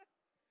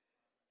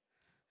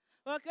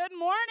Well, good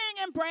morning,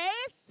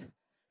 Embrace.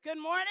 Good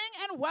morning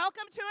and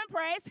welcome to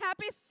Embrace.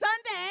 Happy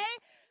Sunday.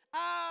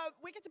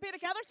 We get to be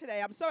together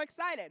today. I'm so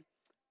excited.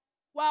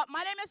 Well,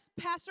 my name is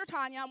Pastor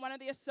Tanya. I'm one of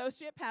the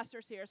associate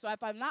pastors here. So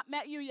if I've not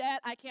met you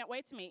yet, I can't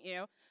wait to meet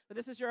you. But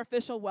this is your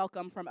official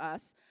welcome from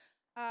us.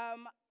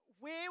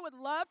 We would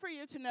love for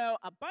you to know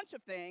a bunch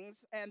of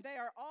things, and they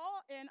are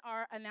all in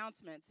our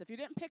announcements. If you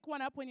didn't pick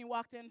one up when you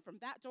walked in from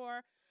that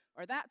door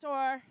or that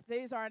door,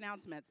 these are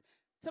announcements.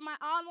 To my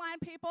online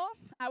people,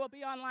 I will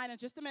be online in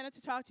just a minute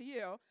to talk to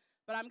you,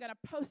 but I'm going to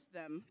post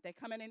them. They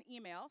come in an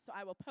email, so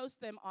I will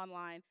post them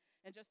online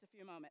in just a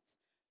few moments.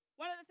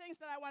 One of the things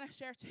that I want to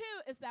share,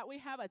 too, is that we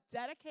have a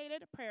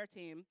dedicated prayer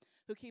team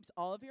who keeps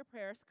all of your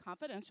prayers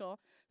confidential,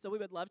 so we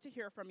would love to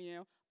hear from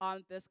you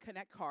on this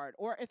Connect card.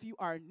 Or if you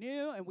are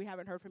new and we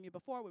haven't heard from you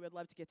before, we would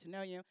love to get to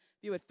know you.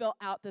 If you would fill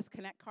out this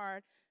Connect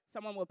card,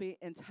 someone will be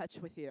in touch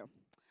with you.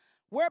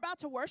 We're about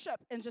to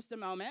worship in just a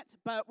moment,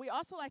 but we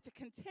also like to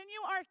continue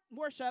our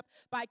worship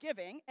by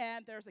giving,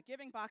 and there's a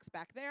giving box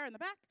back there in the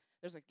back.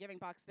 There's a giving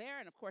box there,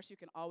 and of course, you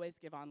can always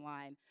give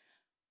online.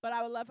 But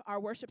I would love our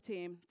worship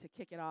team to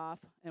kick it off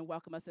and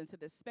welcome us into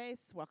this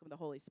space. Welcome the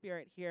Holy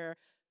Spirit here.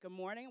 Good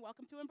morning.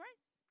 Welcome to Embrace.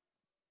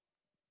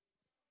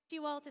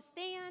 You all to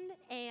stand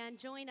and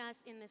join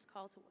us in this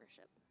call to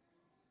worship.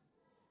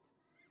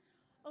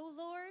 O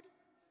Lord,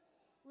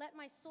 let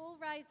my soul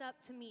rise up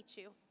to meet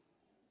you.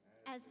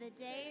 As the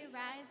day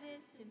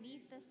rises to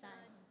meet the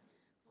sun,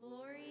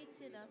 glory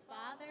to the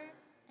Father,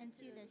 and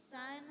to the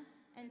Son,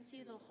 and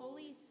to the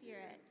Holy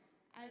Spirit,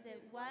 as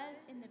it was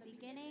in the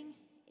beginning,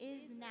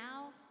 is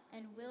now,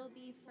 and will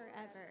be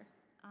forever.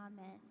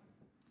 Amen.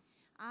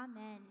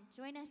 Amen.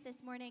 Join us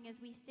this morning as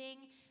we sing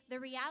the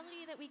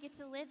reality that we get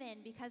to live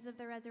in because of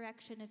the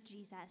resurrection of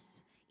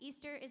Jesus.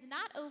 Easter is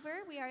not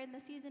over. We are in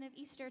the season of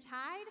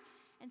Eastertide,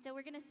 and so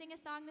we're going to sing a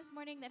song this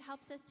morning that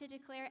helps us to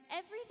declare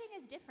everything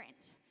is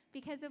different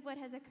because of what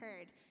has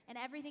occurred, and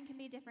everything can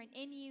be different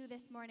in you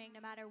this morning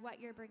no matter what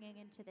you're bringing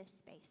into this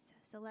space.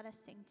 So let us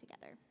sing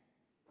together.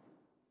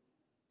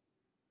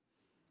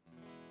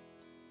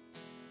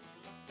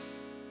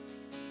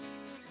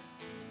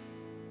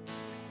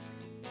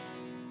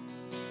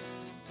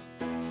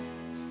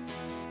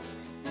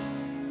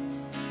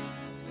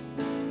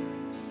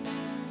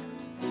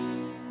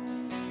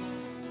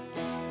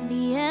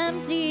 The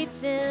empty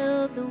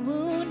filled, the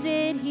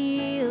wounded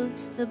healed,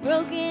 the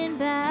broken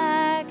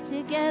back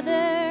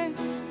together,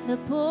 the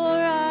poor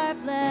are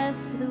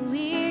blessed, the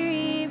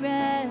weary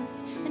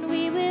rest, and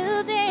we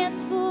will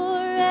dance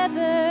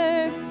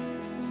forever.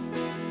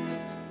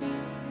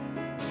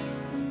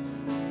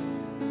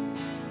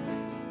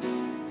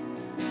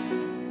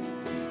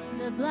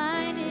 The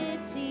blinded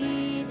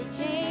see, the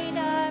chained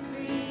are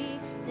free,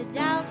 the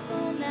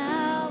doubtful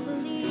now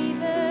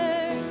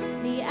believer,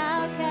 the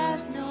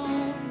outcast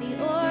known, the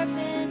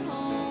orphan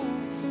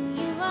home.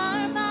 You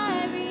are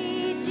my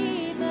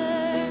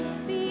Redeemer.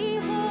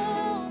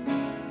 Behold,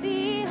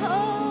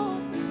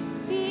 behold,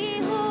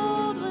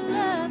 behold what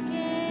love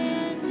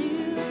can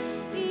do.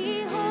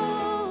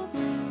 Behold,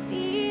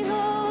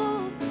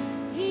 behold,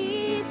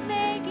 He's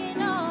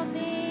making all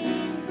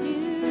things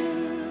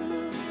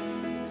new.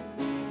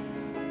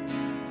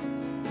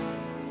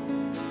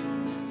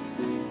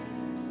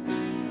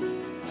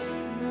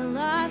 The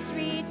lost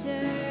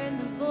return,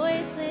 the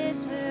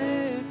voiceless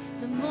heard,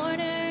 the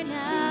mourner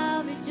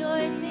now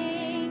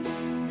rejoicing,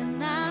 the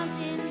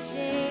mountains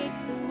shake,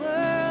 the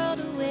world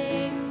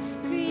awake,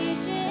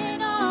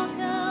 creation all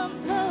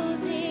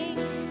composing,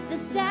 the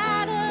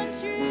sad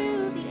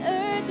untrue, the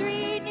earth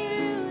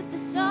renewed, the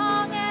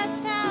song has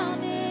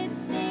found its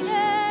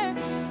singer,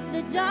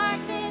 the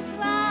darkness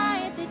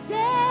light, the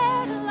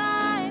dead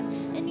alive,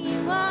 and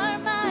you are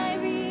my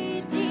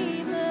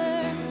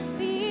Redeemer.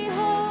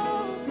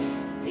 Behold,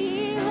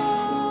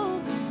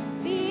 behold,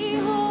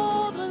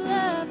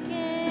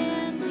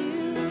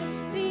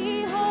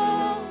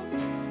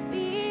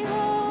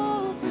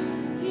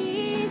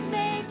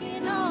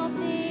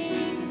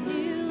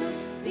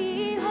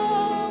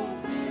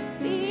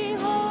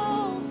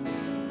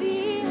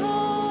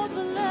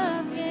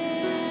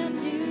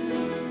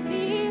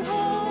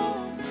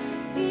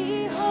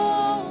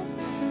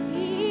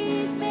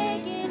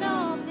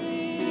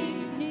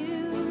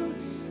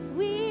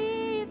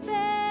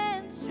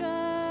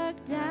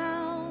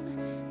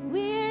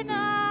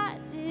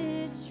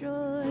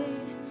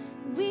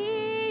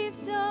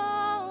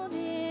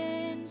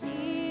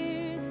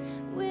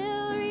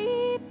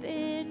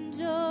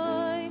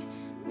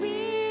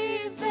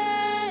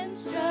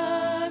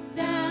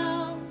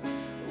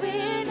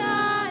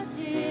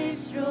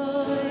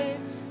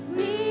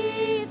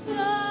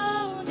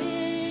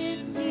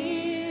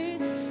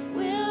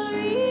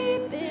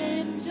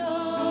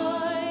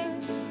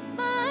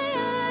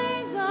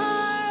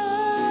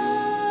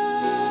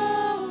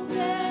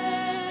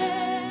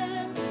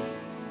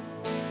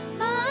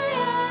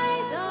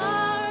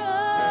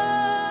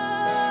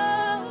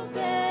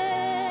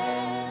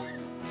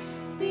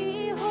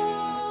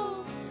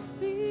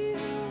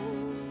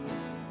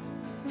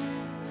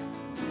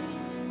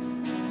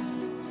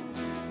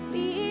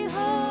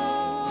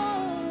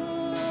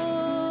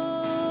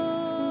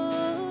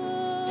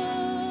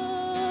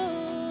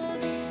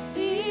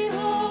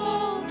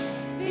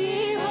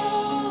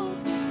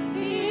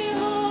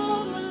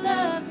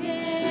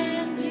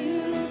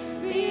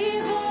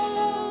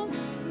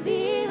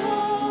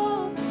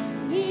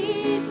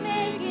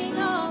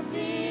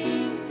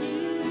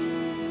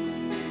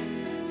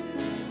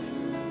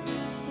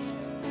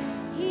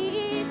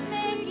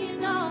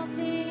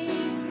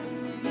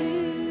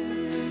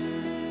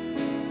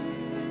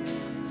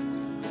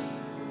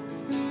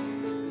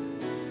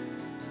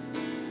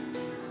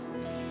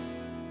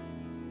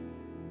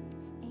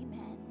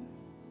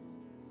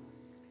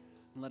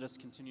 Let us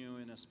continue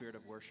in a spirit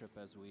of worship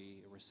as we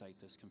recite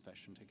this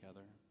confession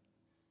together.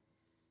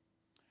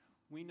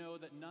 We know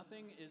that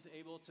nothing is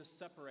able to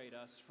separate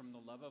us from the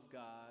love of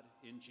God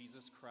in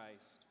Jesus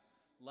Christ.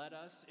 Let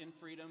us in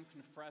freedom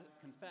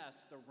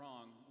confess the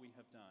wrong we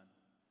have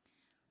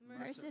done.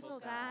 Merciful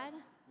God,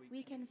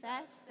 we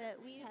confess that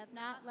we have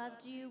not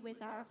loved you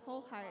with our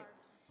whole heart.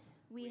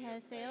 We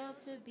have failed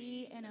to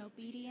be an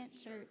obedient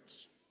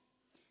church.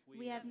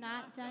 We have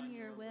not done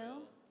your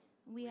will.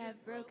 We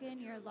have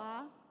broken your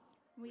law.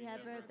 We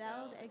have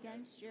rebelled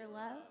against your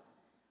love.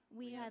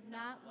 We have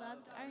not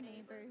loved our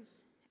neighbors,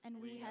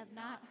 and we have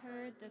not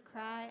heard the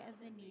cry of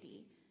the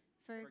needy.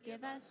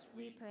 Forgive us,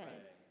 we pray.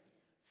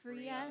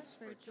 Free us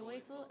for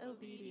joyful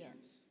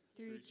obedience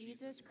through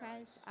Jesus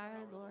Christ our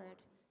Lord.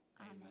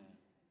 Amen.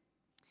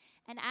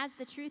 And as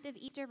the truth of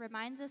Easter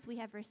reminds us, we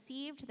have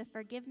received the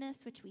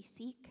forgiveness which we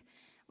seek.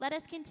 Let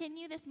us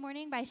continue this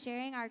morning by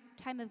sharing our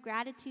time of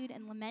gratitude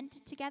and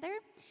lament together.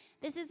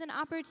 This is an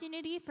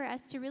opportunity for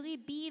us to really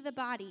be the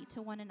body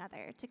to one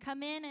another, to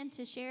come in and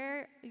to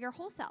share your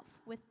whole self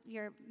with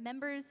your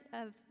members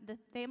of the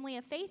family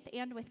of faith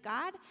and with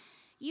God.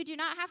 You do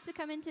not have to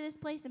come into this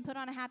place and put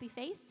on a happy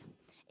face.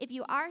 If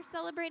you are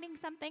celebrating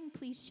something,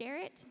 please share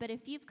it. But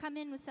if you've come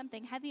in with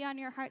something heavy on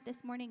your heart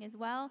this morning as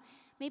well,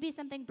 maybe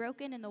something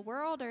broken in the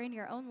world or in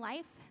your own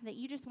life that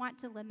you just want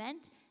to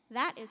lament,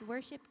 that is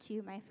worship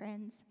too, my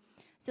friends.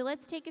 So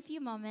let's take a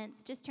few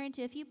moments, just turn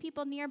to a few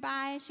people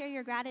nearby, share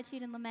your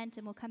gratitude and lament,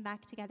 and we'll come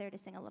back together to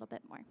sing a little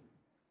bit more.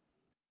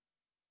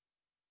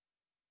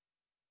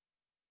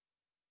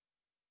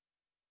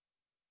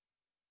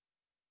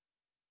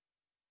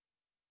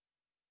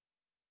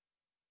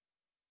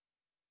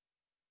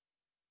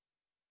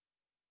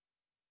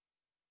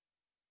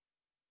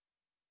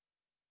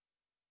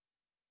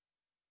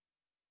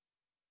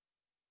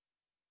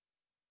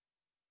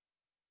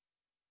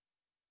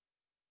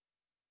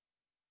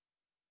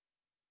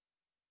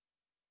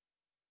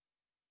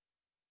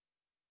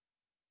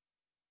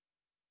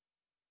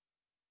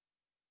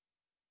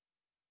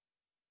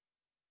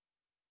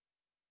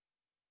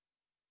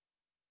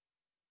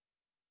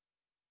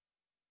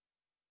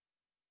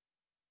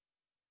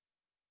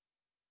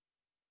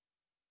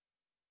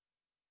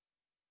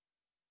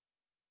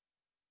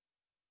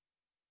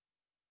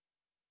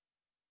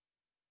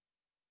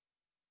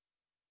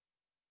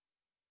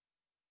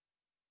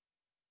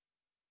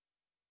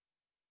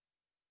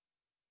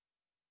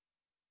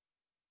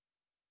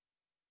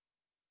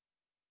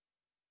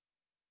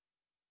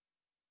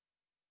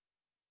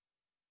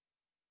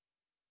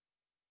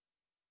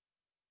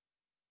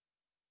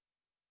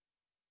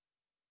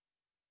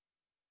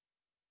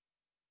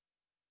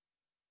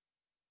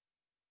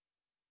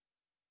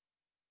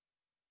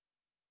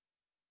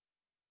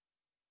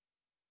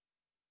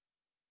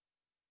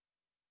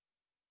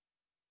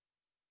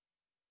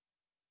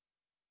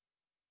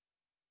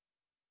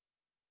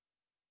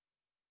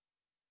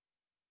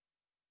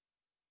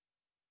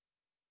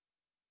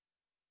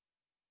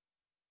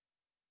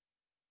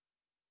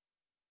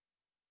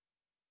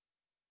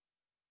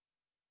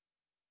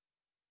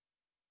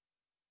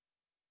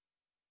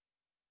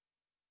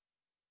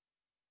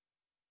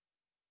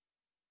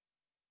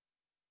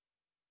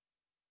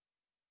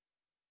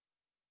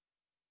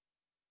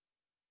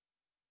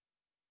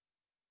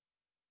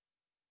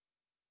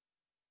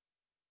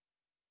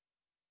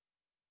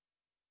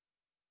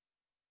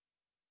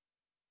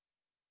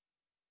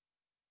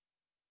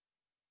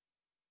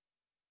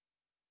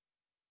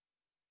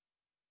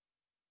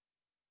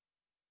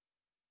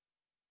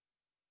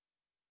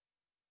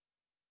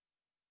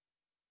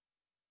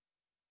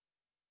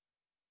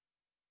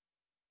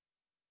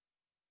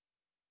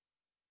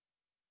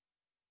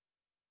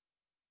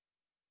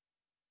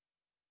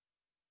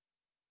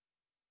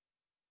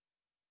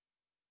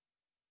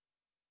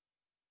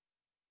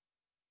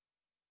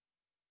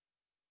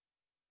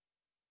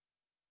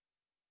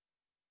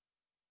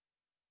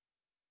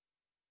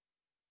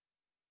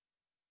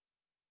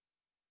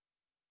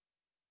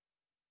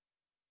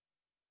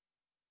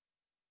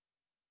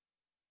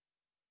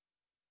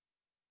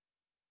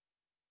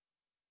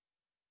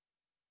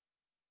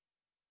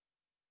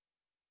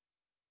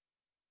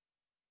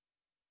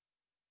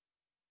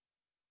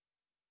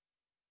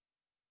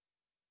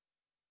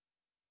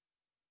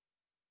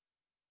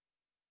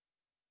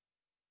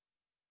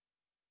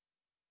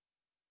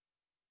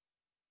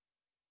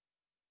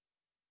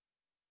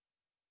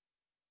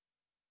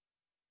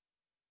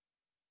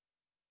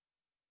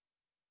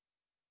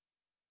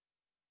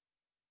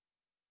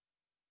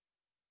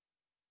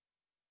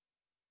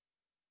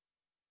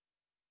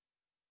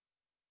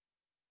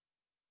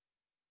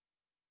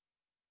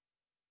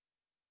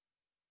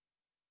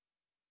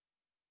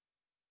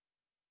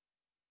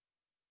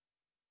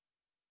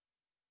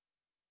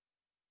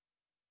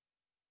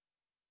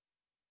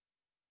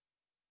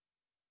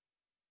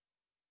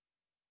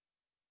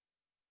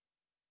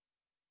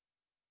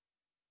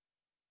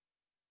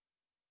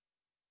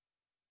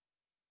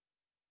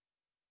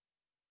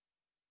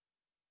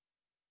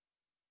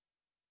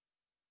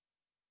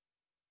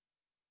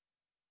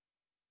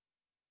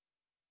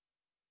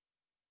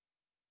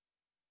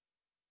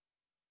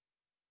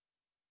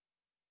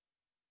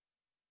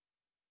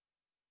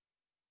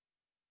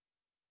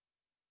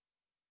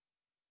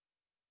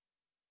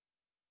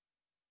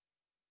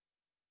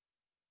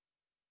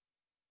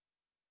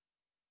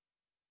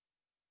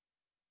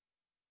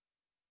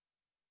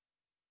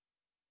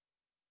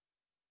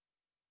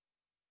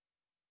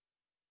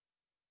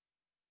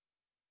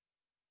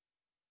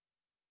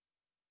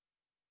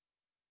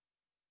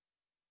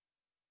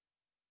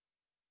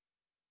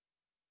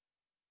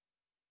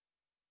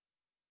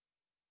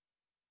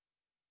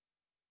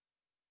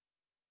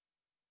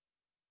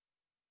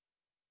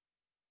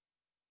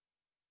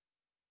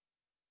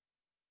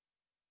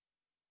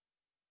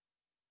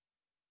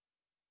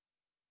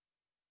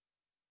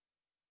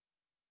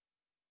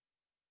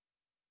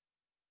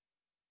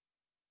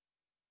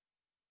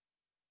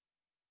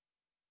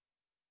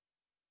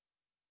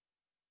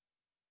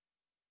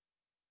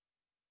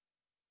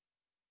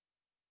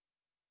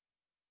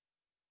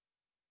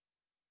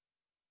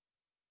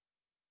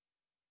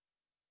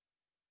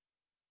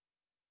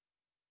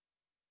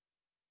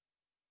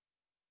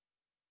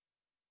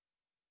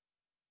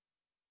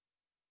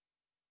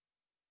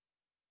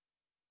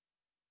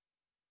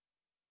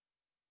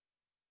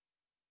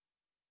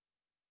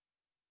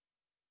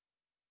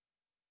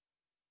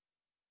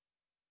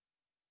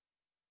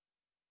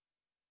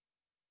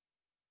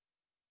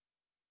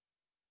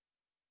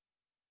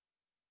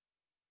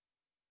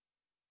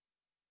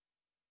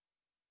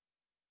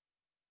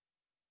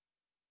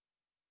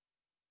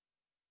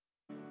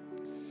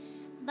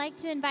 I'd like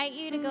to invite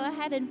you to go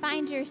ahead and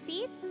find your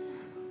seats.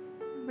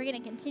 We're going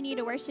to continue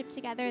to worship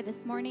together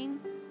this morning.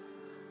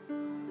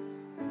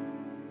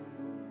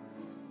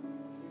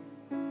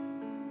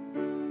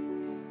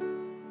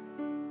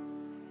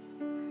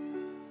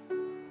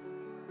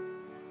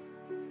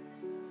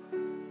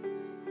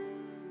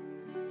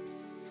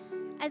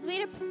 As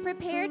we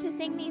prepare to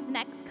sing these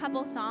next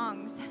couple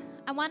songs,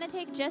 I want to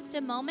take just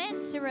a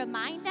moment to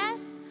remind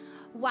us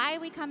why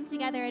we come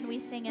together and we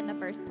sing in the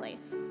first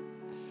place.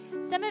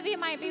 Some of you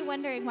might be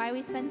wondering why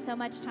we spend so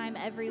much time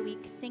every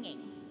week singing.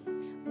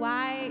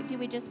 Why do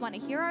we just want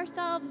to hear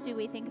ourselves? Do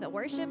we think the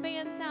worship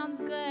band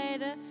sounds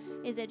good?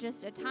 Is it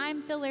just a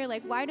time filler?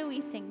 Like, why do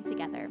we sing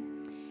together?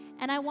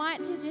 And I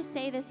want to just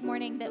say this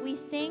morning that we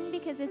sing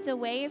because it's a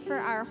way for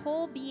our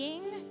whole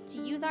being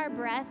to use our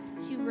breath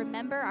to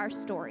remember our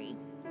story.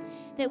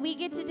 That we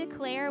get to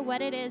declare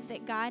what it is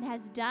that God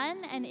has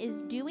done and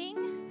is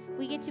doing.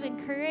 We get to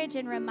encourage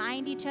and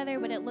remind each other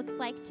what it looks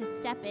like to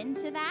step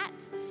into that.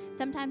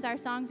 Sometimes our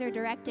songs are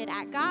directed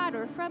at God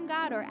or from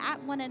God or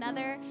at one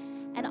another.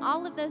 And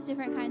all of those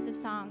different kinds of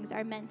songs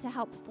are meant to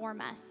help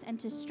form us and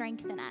to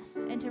strengthen us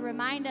and to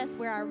remind us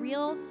where our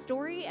real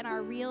story and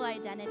our real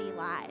identity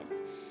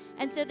lies.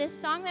 And so this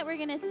song that we're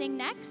going to sing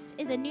next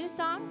is a new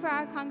song for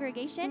our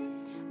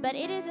congregation, but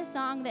it is a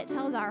song that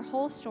tells our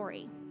whole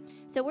story.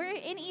 So we're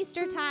in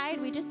Eastertide.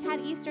 We just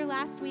had Easter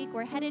last week.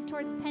 We're headed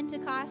towards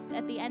Pentecost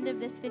at the end of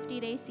this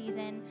 50-day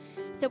season.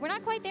 So we're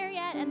not quite there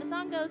yet, and the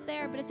song goes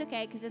there, but it's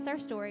okay because it's our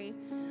story.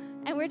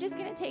 And we're just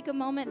going to take a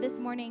moment this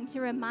morning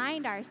to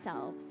remind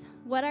ourselves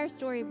what our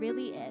story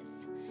really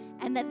is,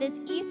 and that this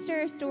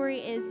Easter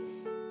story is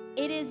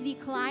the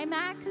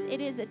climax.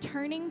 It is a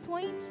turning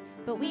point,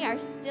 but we are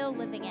still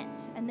living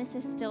it, and this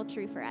is still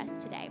true for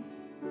us today.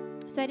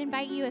 So I'd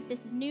invite you, if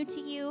this is new to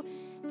you,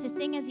 to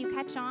sing as you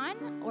catch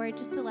on, or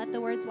just to let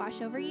the words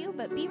wash over you.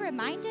 But be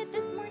reminded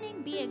this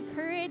morning, be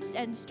encouraged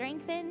and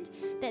strengthened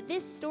that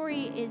this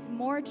story is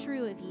more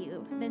true of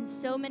you than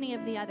so many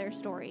of the other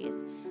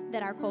stories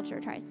that our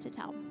culture tries to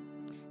tell.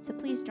 So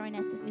please join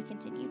us as we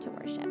continue to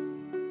worship.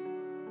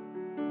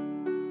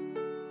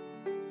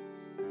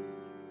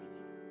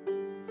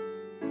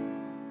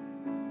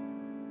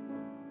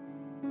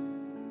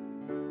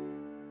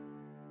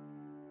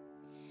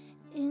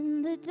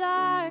 In the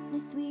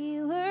darkness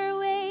we were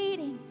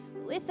waiting,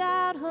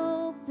 without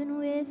hope and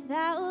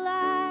without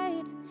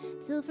light,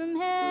 till from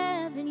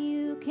heaven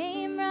you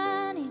came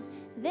running.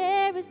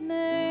 There was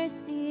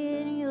mercy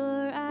in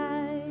your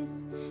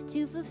eyes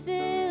to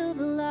fulfill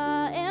the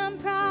law and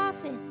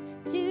prophets.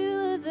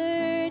 To a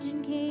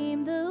virgin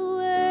came the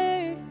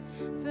word,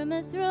 from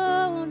a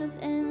throne of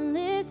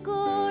endless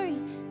glory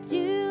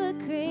to a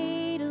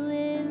cradle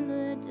in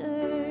the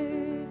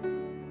dirt.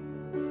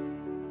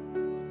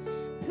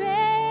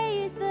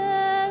 Praise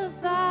the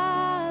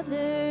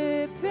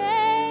Father,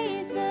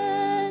 praise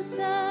the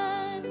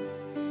Son,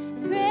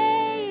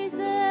 praise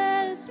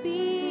the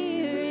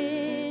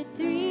Spirit,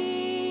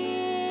 three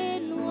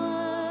in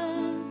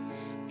one.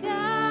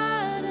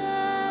 God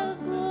of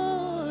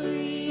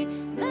glory,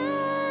 majesty,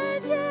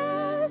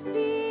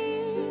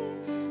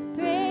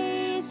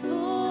 praise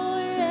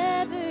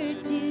forever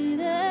to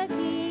the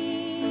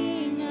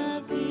King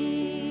of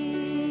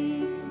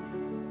Kings.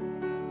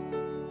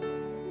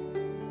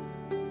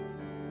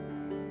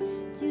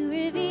 To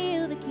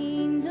reveal the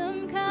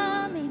kingdom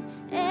coming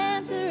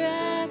and to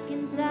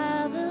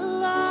reconcile the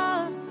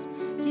lost,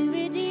 to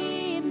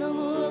redeem the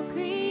whole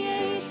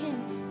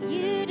creation.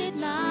 You did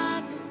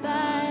not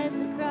despise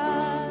the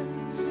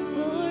cross,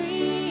 for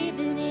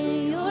even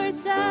in your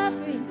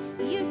suffering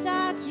you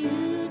saw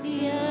to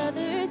the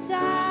other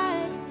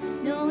side,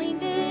 knowing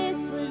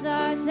this was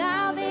our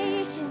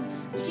salvation.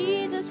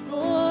 Jesus, for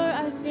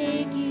our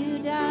sake you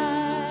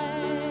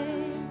died.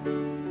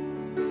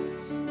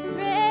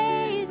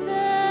 Praise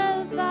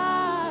the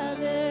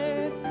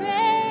Father,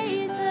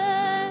 praise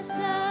the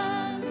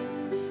Son,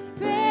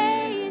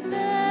 praise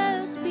the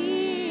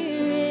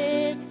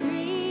Spirit,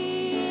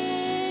 three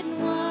in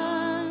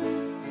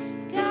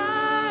one.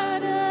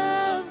 God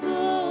of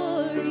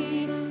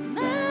glory,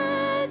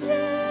 majesty,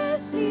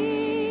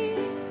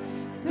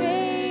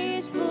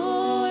 praise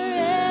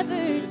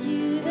forever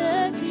to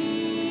the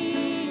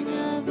King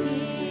of Kings.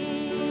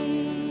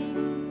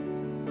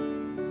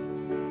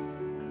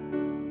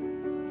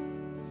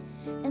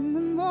 In the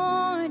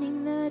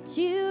morning that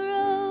you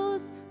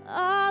rose,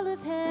 all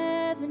of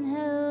heaven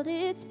held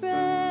its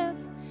breath,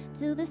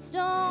 till the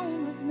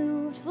stone was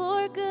moved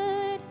for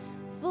good,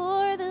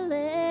 for the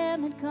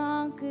Lamb had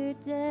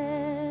conquered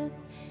death.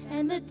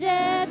 And the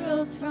dead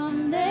rose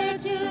from their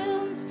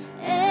tombs,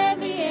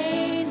 and the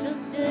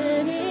angels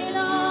stood in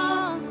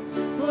awe,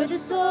 for the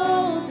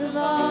souls of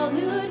all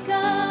who'd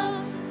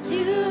come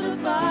to the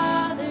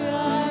Father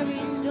are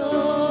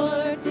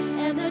restored.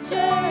 And the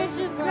church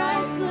of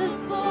Christ was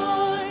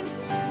born,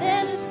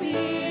 then the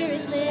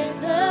Spirit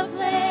lit the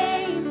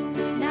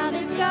flame. Now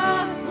this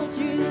gospel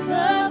truth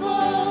of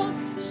old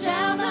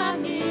shall not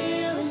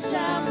kneel and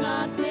shall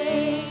not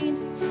faint.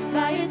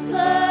 By his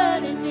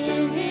blood and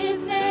in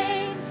his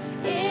name,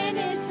 in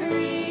his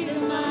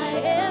freedom I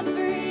am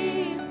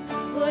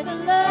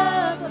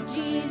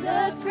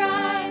Jesus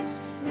Christ,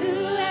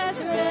 who has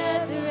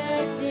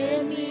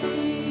resurrected me.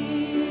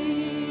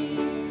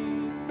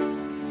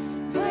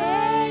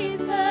 Praise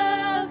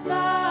the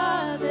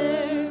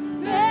Father,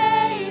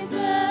 praise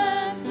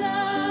the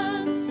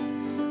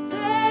Son,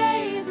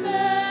 praise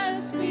the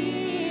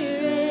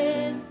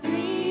Spirit,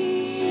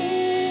 three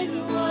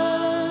in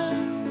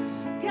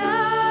one.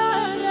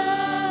 God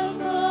of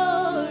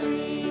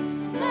glory,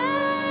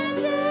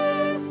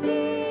 majesty,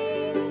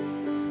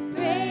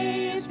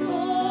 praise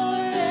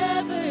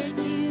forever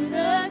to the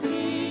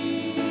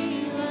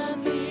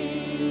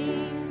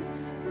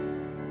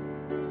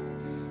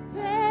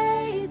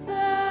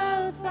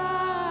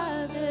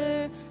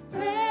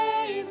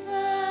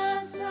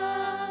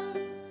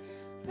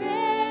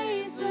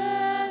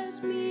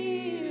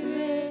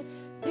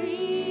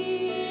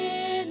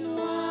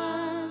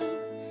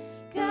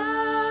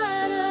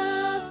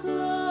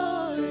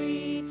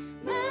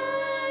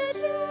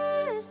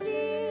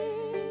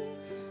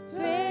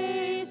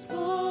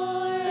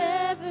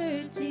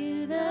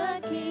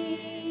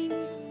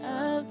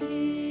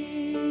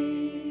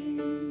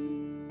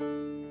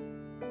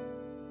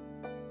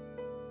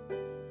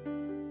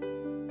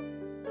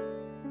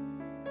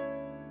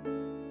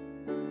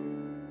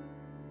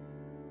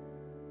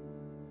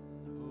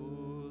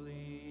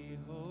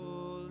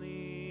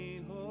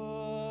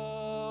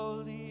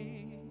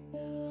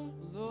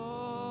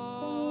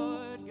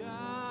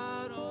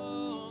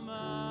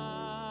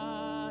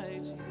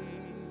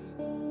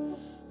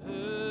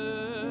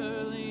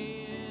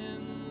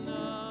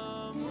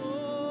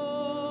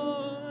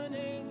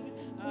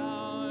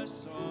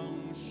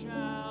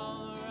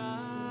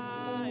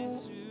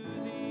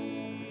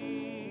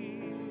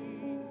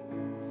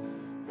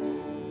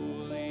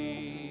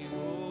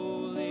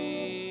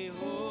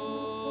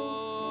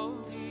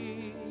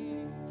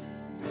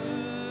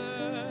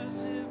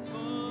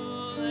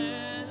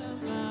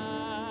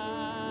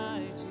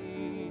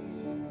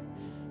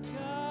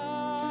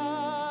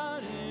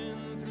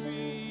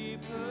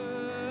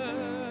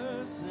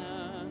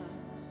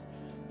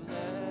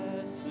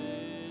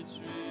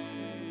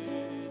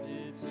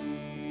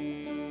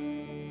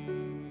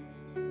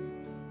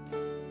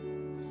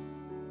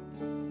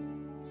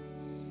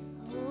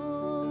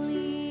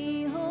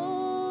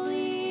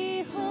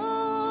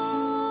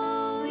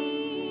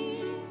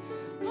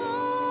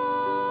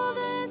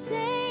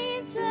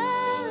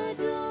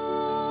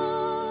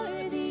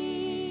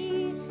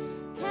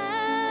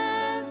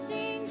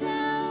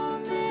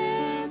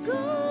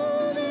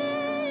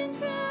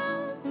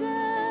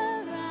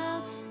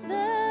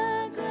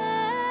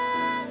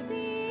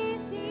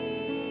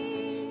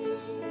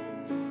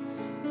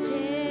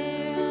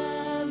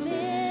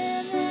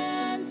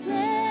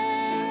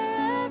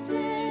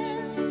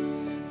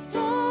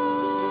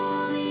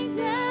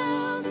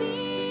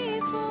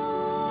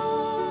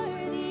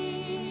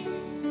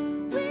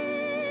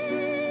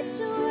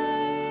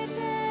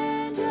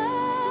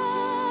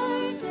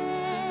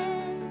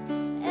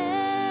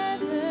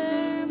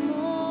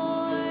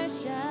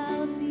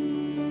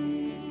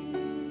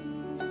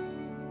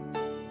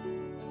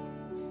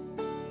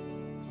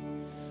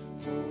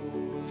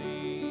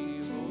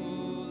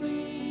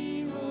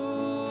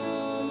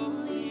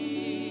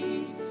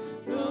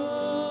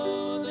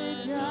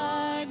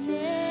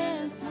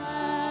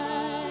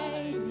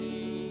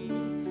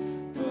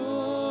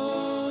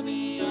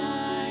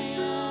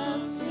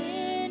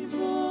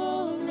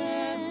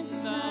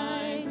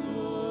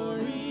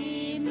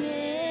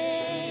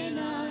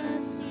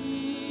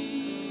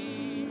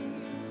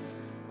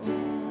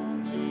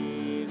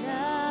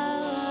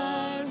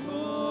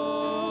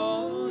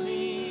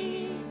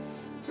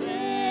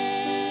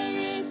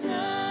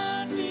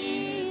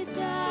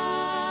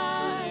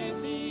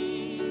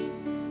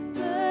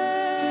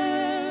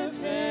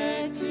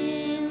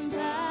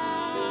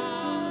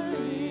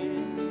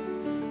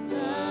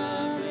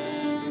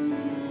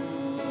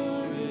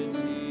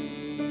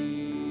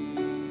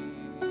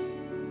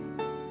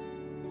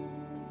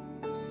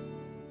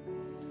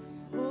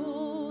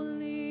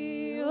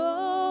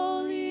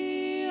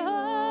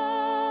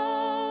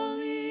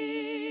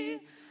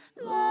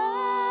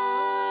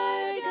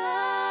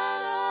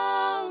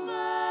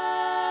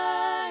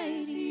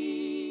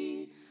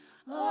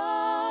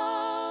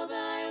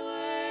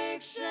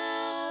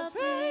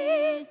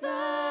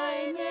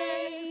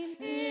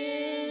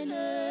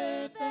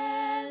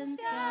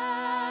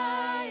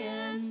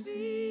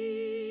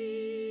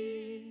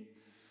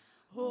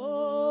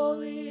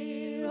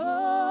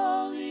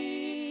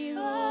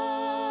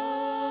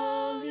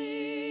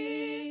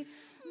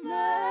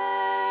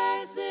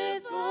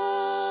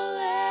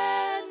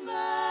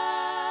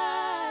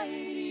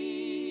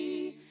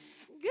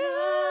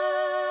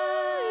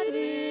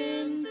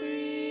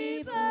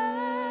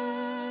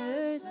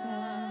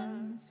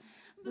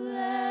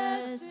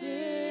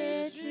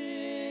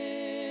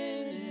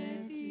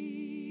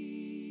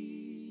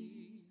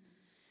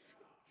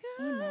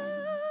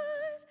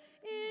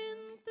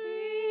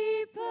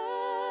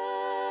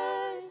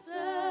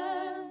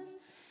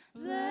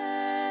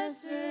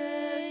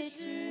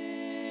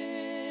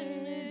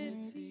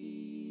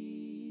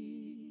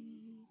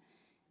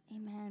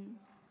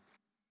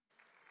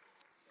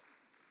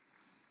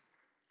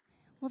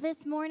Well,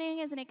 this morning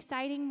is an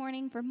exciting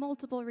morning for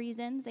multiple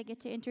reasons. I get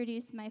to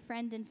introduce my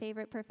friend and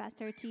favorite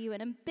professor to you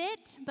in a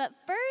bit. But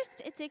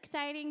first, it's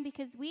exciting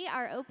because we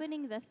are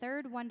opening the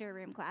third Wonder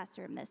Room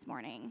classroom this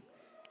morning.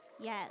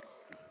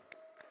 Yes.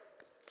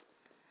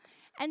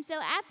 And so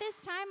at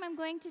this time, I'm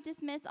going to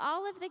dismiss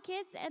all of the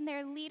kids and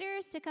their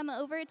leaders to come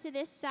over to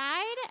this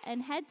side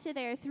and head to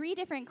their 3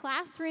 different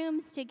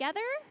classrooms together.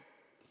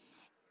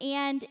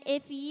 And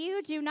if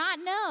you do not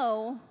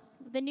know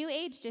the new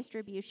age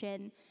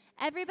distribution,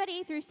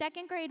 everybody through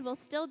 2nd grade will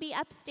still be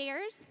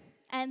upstairs,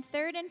 and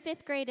 3rd and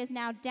 5th grade is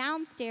now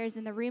downstairs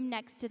in the room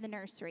next to the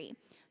nursery.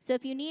 So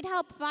if you need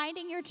help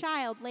finding your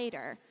child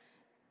later,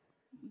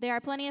 there are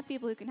plenty of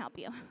people who can help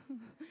you.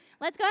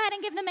 Let's go ahead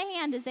and give them a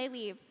hand as they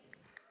leave.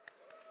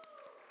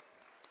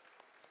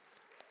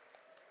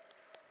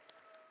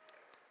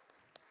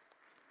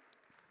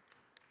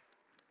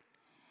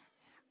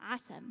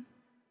 Awesome.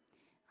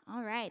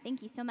 All right,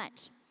 thank you so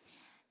much.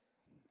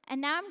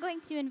 And now I'm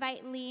going to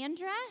invite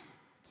Leandra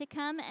to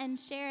come and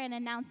share an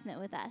announcement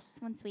with us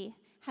once we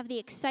have the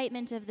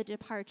excitement of the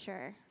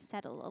departure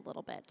settle a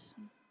little bit.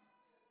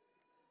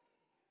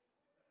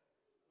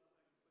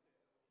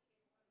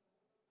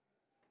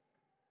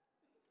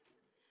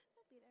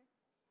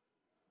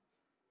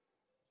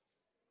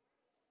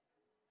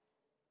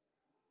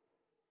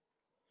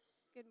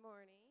 Good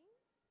morning.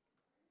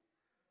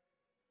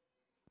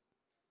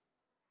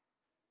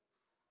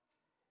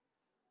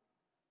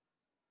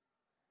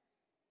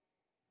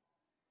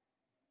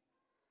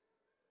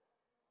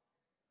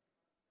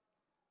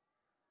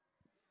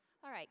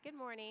 All right, good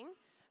morning.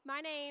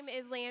 My name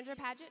is Leandra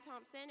Paget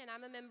Thompson, and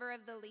I'm a member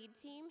of the lead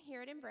team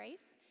here at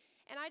Embrace.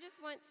 And I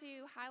just want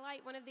to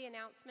highlight one of the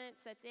announcements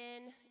that's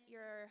in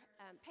your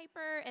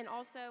paper and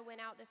also went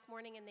out this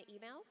morning in the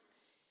emails.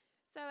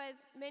 So as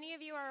many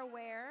of you are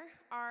aware,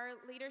 our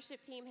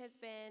leadership team has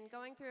been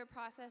going through a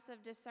process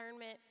of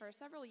discernment for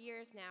several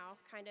years now,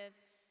 kind of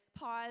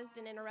paused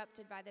and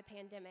interrupted by the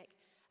pandemic.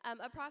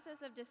 A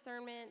process of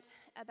discernment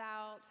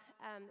about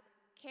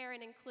care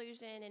and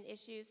inclusion and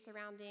issues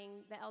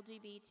surrounding the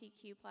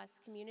LGBTQ+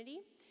 community.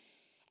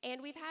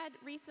 And we've had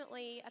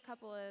recently a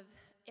couple of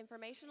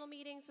informational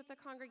meetings with the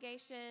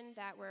congregation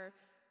that were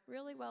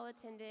really well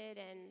attended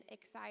and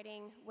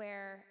exciting,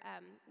 where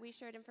we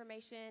shared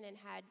information and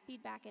had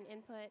feedback and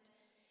input.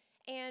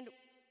 And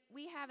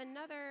we have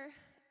another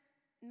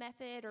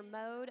method or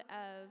mode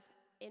of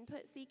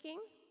input seeking,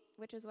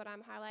 which is what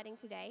I'm highlighting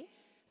today.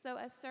 So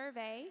a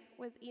survey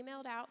was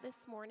emailed out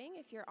this morning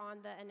if you're on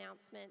the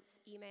announcements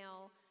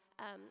email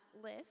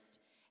list.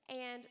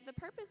 And the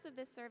purpose of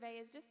this survey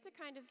is just to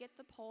kind of get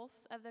the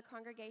pulse of the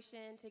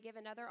congregation, to give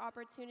another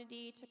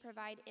opportunity to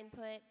provide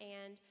input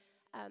and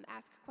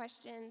ask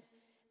questions.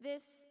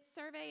 This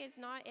survey is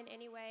not in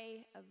any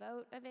way a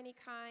vote of any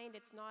kind.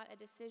 It's not a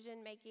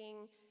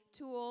decision-making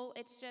tool.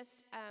 It's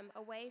just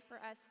a way for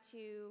us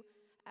to,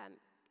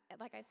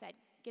 like I said,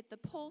 get the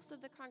pulse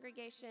of the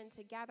congregation,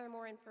 to gather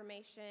more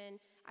information,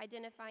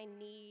 identify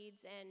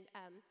needs, and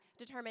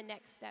determine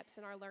next steps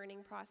in our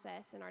learning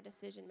process and our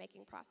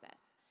decision-making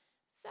process.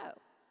 So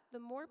the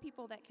more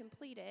people that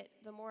complete it,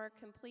 the more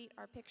complete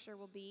our picture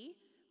will be.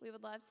 We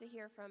would love to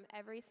hear from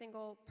every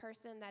single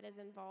person that is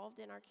involved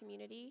in our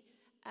community.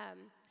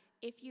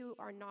 If you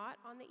are not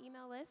on the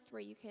email list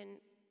where you can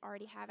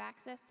already have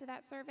access to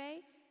that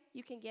survey,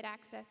 you can get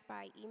access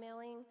by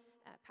emailing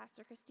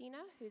Pastor Christina,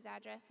 whose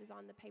address is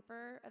on the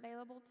paper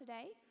available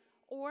today,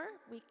 or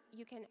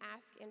you can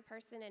ask in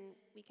person and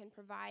we can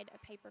provide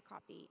a paper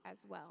copy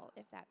as well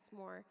if that's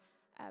more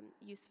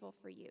useful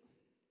for you.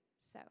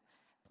 So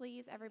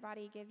please,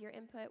 everybody, give your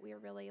input. We are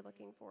really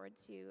looking forward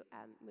to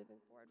moving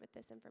forward with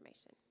this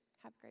information.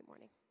 Have a great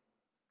morning.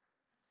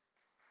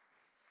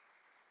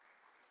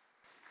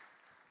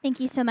 Thank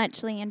you so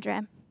much,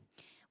 Leandra.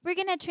 We're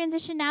going to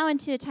transition now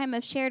into a time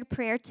of shared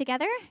prayer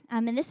together.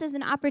 And this is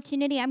an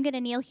opportunity. I'm going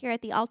to kneel here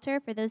at the altar.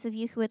 For those of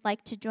you who would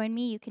like to join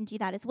me, you can do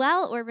that as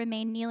well, or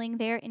remain kneeling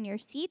there in your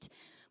seat.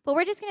 But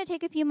we're just going to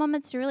take a few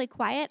moments to really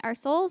quiet our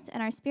souls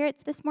and our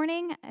spirits this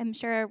morning. I'm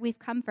sure we've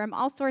come from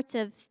all sorts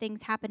of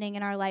things happening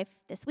in our life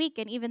this week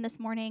and even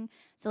this morning.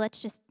 So let's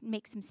just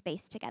make some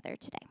space together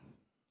today.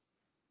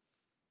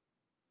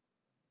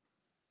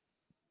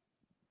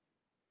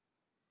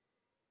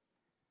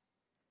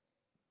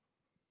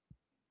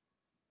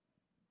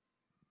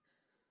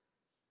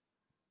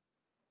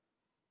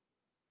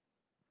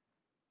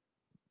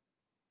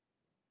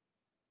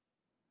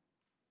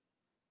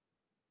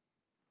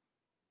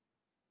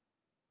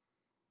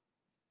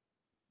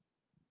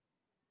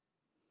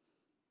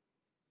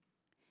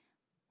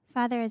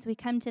 Father, as we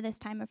come to this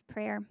time of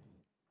prayer,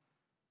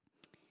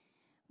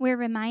 we're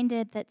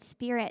reminded that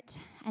spirit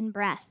and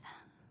breath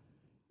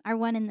are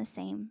one and the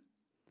same.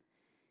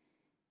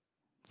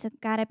 So,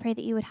 God, I pray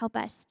that you would help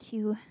us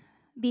to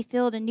be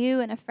filled anew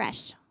and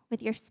afresh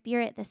with your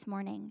spirit this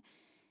morning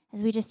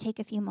as we just take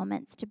a few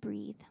moments to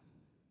breathe.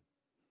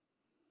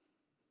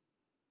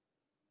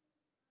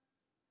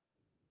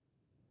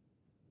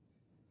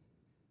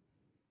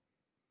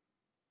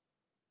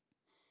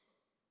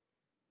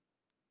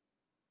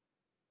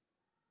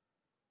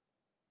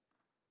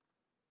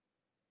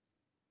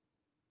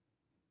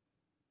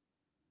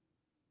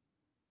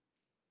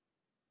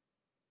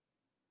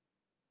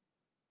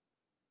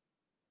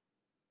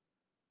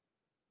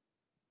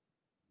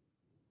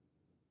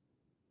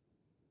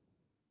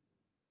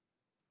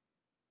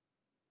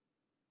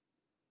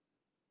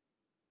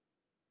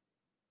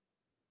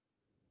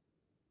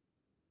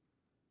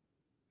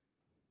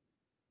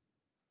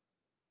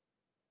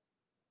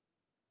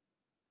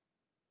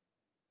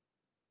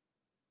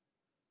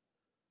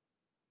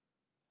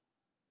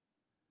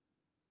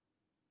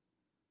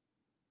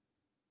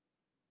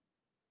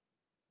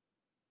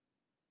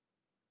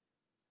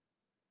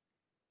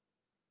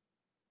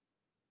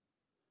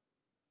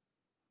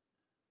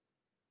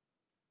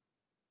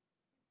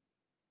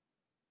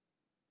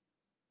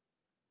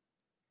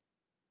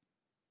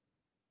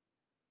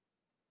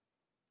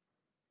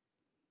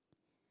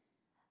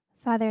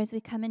 Father, as we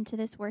come into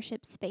this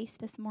worship space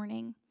this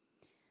morning,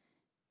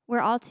 we're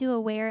all too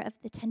aware of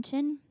the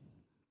tension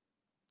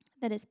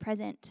that is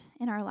present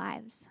in our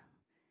lives.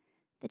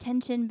 The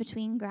tension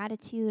between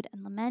gratitude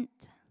and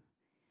lament,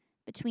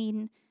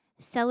 between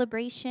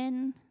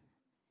celebration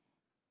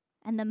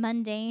and the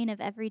mundane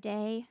of every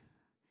day,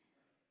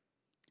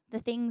 the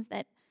things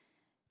that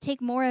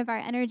take more of our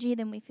energy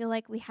than we feel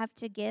like we have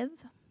to give,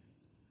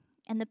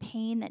 and the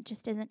pain that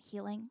just isn't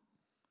healing.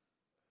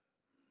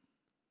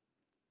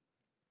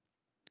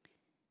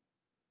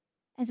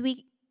 As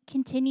we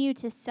continue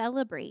to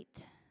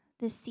celebrate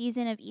this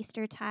season of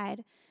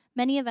Eastertide,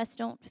 many of us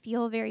don't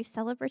feel very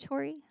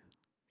celebratory.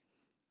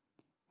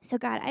 So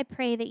God, I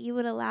pray that you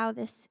would allow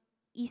this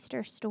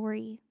Easter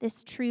story,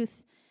 this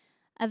truth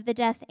of the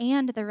death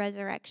and the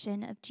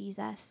resurrection of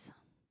Jesus,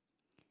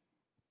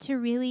 to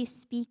really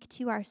speak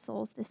to our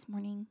souls this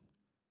morning.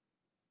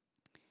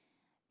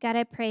 God,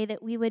 I pray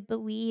that we would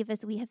believe,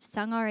 as we have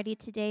sung already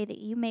today, that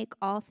you make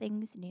all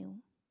things new.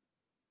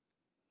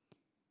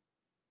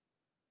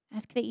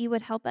 Ask that you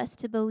would help us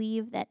to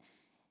believe that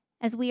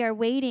as we are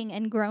waiting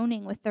and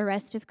groaning with the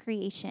rest of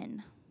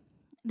creation,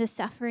 the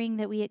suffering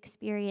that we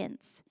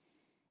experience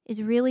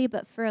is really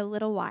but for a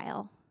little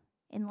while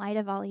in light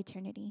of all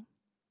eternity.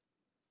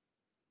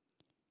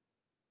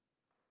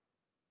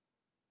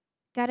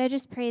 God, I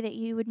just pray that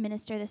you would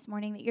minister this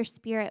morning, that your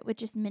Spirit would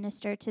just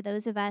minister to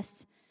those of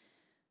us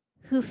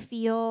who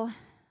feel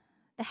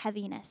the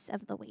heaviness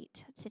of the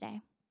weight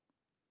today.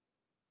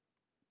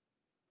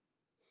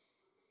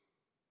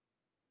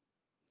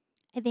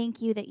 I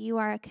thank you that you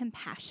are a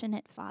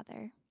compassionate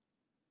Father,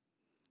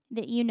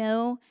 that you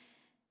know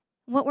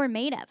what we're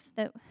made of,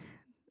 that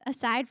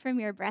aside from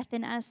your breath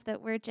in us,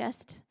 that we're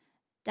just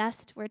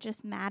dust, we're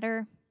just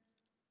matter.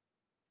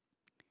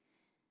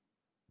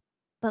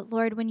 But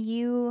Lord, when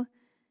you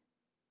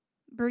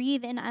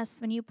breathe in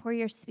us, when you pour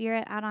your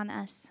Spirit out on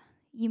us,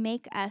 you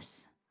make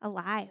us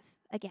alive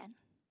again.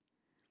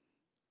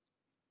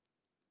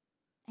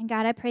 And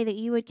God, I pray that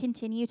you would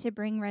continue to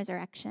bring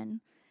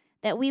resurrection,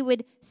 that we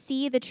would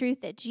see the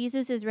truth that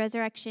Jesus'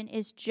 resurrection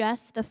is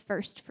just the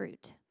first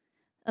fruit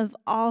of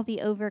all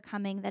the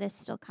overcoming that is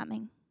still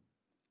coming.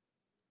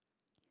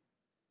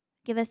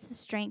 Give us the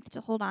strength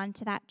to hold on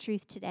to that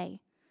truth today,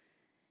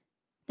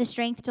 the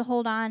strength to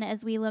hold on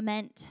as we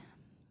lament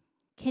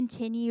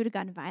continued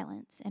gun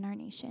violence in our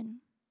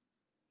nation,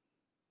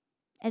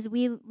 as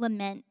we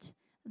lament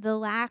the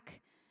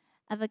lack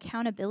of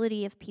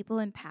accountability of people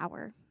in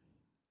power,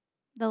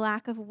 the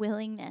lack of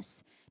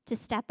willingness to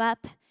step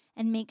up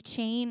and make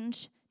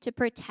change to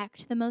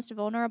protect the most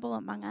vulnerable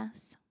among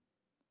us.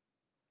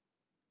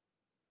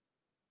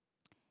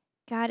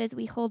 God, as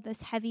we hold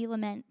this heavy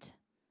lament,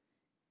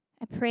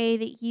 I pray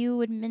that you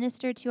would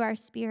minister to our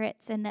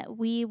spirits and that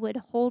we would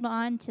hold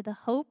on to the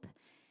hope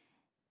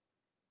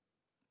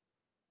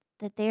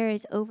that there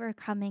is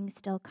overcoming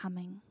still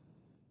coming.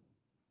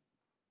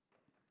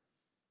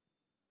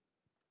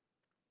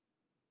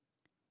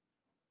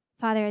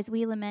 Father, as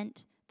we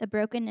lament the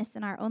brokenness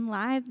in our own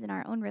lives and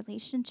our own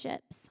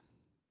relationships,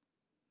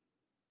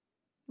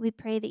 we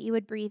pray that you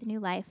would breathe new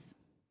life,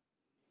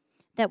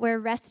 that where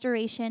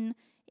restoration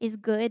is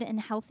good and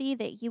healthy,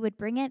 that you would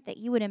bring it, that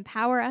you would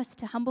empower us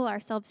to humble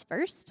ourselves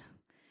first,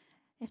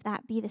 if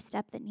that be the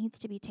step that needs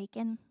to be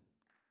taken.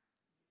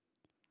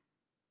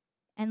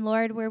 And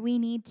Lord, where we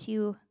need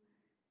to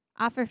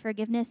offer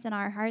forgiveness in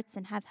our hearts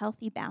and have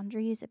healthy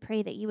boundaries, I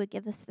pray that you would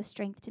give us the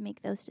strength to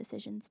make those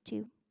decisions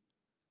too.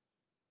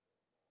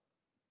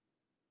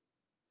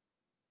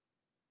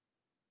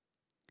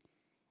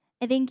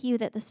 I thank you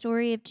that the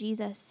story of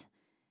Jesus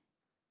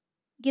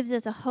gives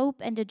us a hope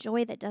and a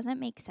joy that doesn't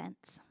make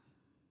sense.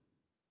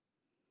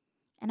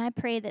 And I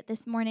pray that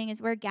this morning, as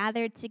we're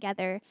gathered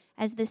together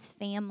as this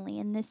family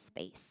in this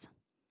space,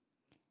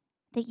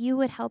 that you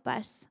would help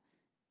us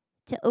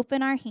to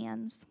open our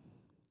hands,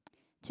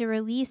 to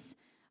release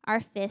our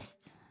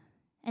fists,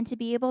 and to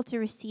be able to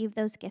receive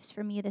those gifts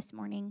from you this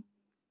morning,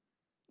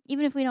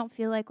 even if we don't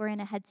feel like we're in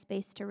a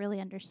headspace to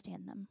really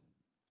understand them.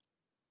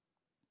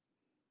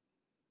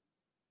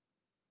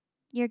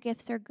 Your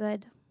gifts are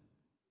good.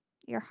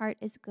 Your heart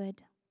is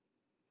good.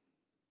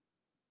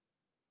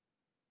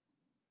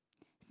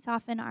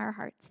 Soften our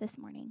hearts this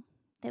morning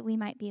that we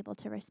might be able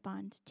to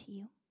respond to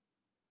you.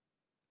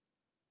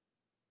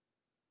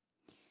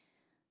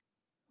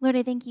 Lord,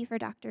 I thank you for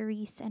Dr.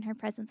 Reese and her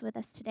presence with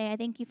us today. I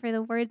thank you for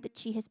the word that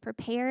she has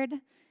prepared. I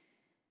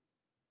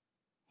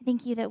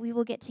thank you that we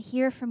will get to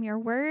hear from your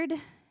word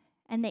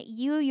and that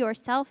you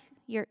yourself,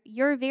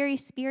 your very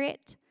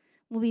spirit,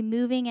 will be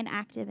moving and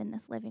active in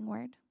this living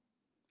word.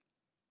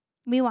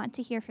 We want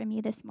to hear from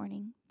you this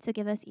morning, so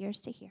give us ears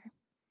to hear.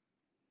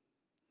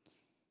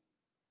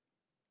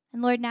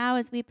 And Lord, now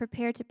as we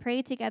prepare to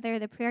pray together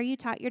the prayer you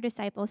taught your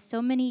disciples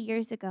so many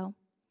years ago,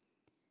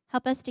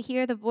 help us to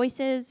hear the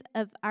voices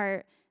of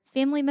our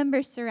family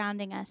members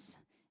surrounding us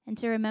and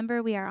to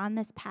remember we are on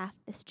this path,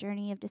 this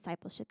journey of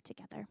discipleship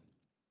together.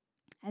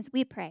 As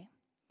we pray,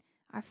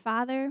 our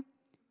Father,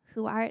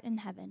 who art in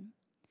heaven,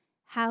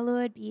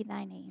 hallowed be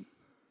thy name.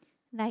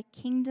 Thy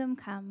kingdom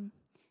come,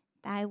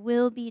 Thy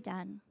will be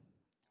done,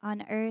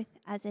 on earth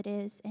as it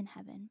is in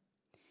heaven.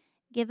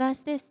 Give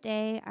us this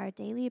day our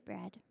daily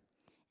bread,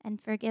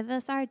 and forgive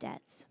us our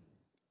debts,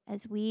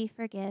 as we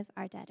forgive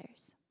our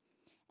debtors.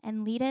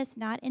 And lead us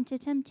not into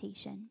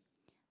temptation,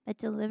 but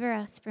deliver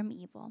us from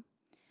evil.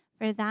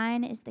 For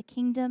thine is the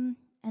kingdom,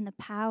 and the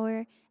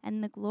power,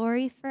 and the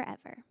glory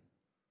forever.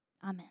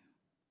 Amen.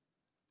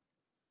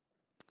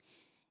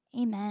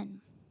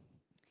 Amen.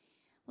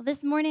 Well,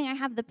 this morning I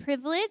have the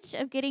privilege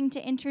of getting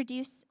to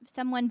introduce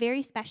someone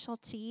very special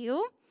to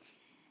you.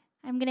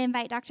 I'm going to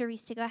invite Dr.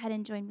 Reese to go ahead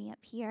and join me up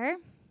here.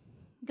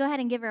 Go ahead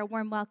and give her a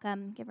warm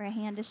welcome. Give her a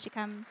hand as she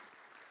comes.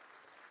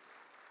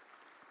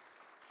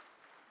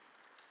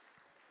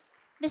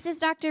 This is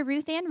Dr.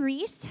 Ruth Anne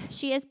Reese.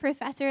 She is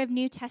professor of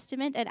New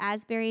Testament at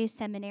Asbury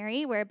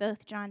Seminary, where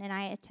both John and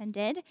I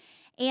attended.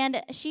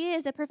 And she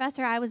is a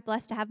professor I was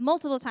blessed to have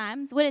multiple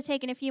times. Would have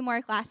taken a few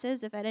more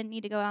classes if I didn't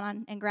need to go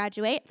on and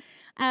graduate.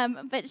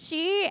 But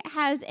she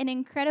has an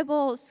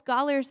incredible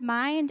scholar's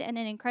mind and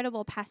an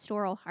incredible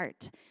pastoral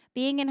heart.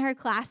 Being in her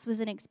class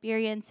was an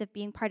experience of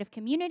being part of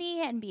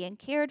community and being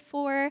cared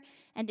for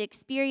and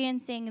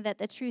experiencing that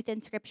the truth in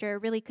Scripture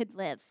really could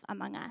live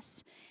among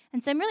us.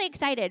 And so I'm really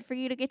excited for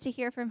you to get to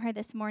hear from her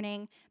this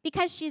morning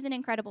because she's an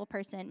incredible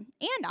person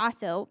and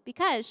also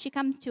because she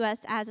comes to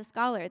us as a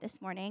scholar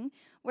this morning.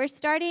 We're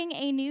starting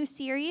a new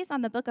series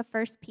on the book of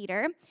 1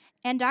 Peter,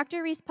 and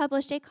Dr. Reese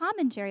published a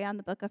commentary on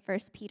the book of 1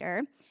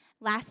 Peter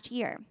last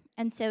year.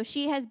 And so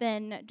she has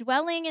been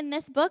dwelling in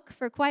this book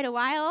for quite a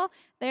while.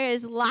 There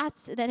is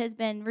lots that has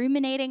been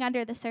ruminating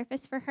under the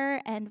surface for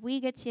her, and we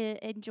get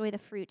to enjoy the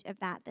fruit of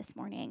that this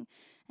morning.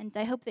 And so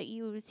I hope that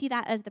you see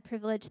that as the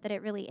privilege that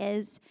it really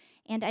is.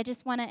 And I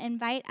just want to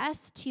invite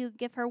us to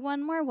give her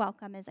one more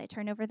welcome as I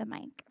turn over the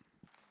mic.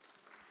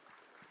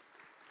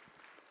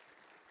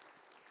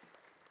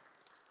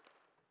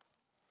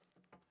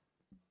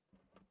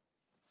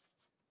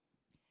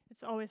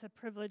 It's always a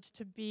privilege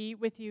to be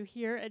with you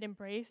here at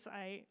Embrace.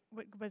 I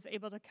was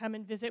able to come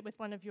and visit with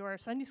one of your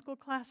Sunday school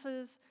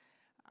classes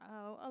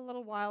a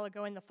little while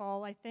ago in the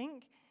fall, I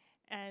think.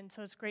 And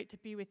so it's great to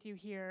be with you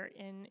here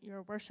in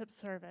your worship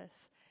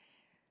service.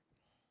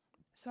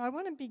 So I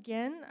want to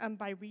begin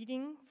by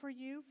reading for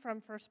you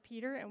from 1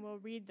 Peter, and we'll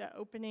read the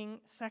opening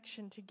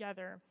section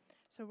together.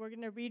 So we're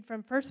going to read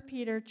from 1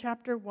 Peter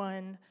chapter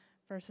 1,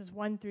 verses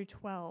 1 through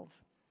 12.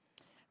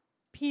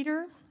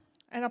 Peter,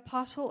 an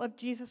apostle of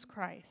Jesus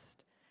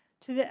Christ,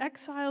 to the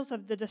exiles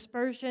of the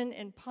dispersion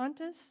in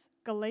Pontus,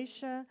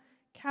 Galatia,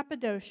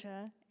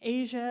 Cappadocia,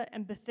 Asia,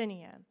 and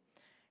Bithynia,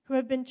 who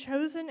have been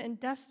chosen and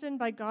destined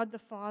by God the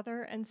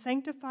Father and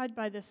sanctified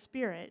by the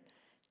Spirit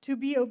to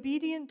be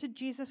obedient to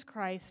Jesus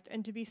Christ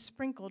and to be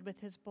sprinkled with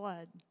his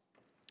blood.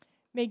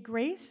 May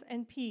grace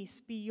and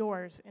peace be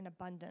yours in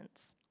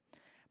abundance.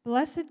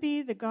 Blessed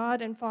be the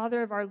God and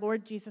Father of our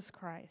Lord Jesus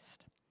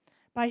Christ.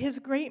 By his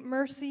great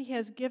mercy, he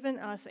has given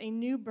us a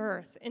new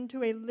birth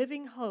into a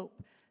living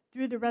hope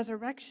through the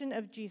resurrection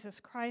of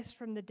Jesus Christ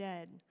from the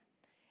dead,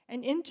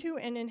 and into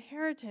an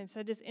inheritance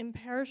that is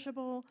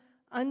imperishable,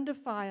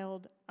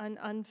 undefiled, and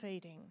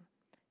unfading,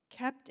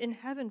 kept in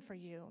heaven for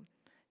you,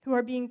 who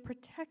are being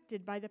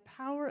protected by the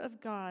power of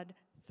God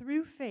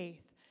through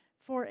faith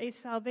for a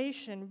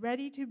salvation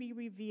ready to be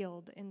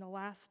revealed in the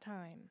last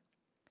time.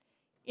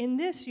 In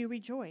this you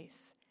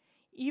rejoice,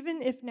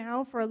 even if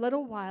now for a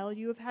little while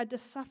you have had to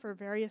suffer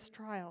various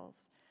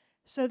trials,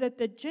 so that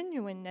the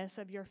genuineness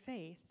of your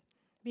faith,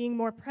 being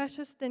more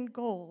precious than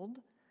gold,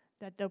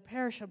 that though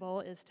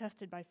perishable is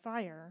tested by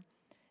fire,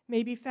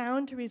 may be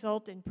found to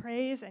result in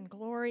praise and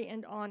glory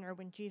and honor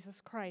when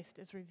Jesus Christ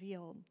is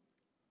revealed.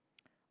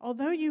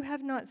 Although you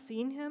have not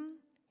seen him,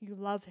 you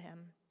love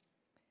him.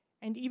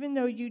 And even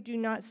though you do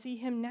not see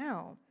him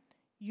now,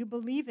 you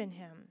believe in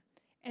him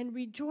and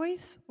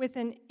rejoice with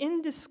an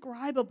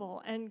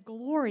indescribable and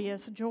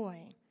glorious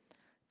joy,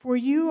 for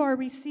you are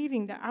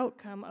receiving the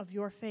outcome of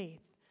your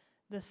faith,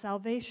 the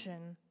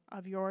salvation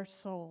of your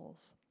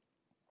souls.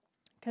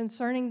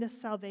 Concerning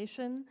this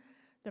salvation,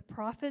 the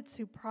prophets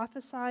who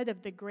prophesied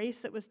of the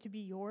grace that was to be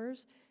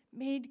yours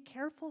made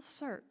careful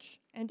search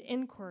and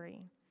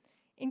inquiry,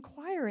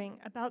 inquiring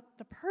about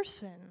the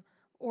person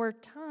or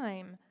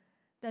time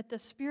that the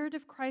Spirit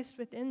of Christ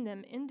within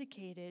them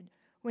indicated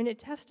when it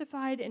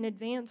testified in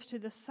advance to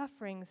the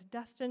sufferings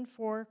destined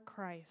for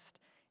Christ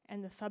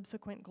and the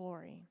subsequent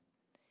glory.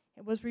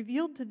 It was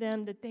revealed to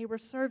them that they were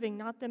serving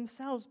not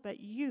themselves but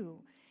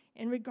you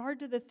in regard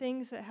to the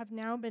things that have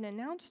now been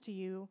announced to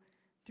you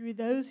through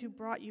those who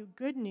brought you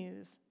good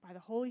news by the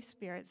Holy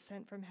Spirit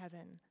sent from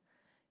heaven,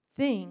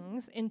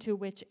 things into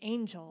which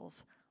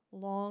angels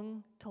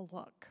long to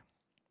look.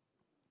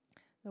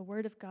 The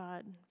word of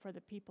God for the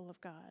people of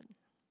God.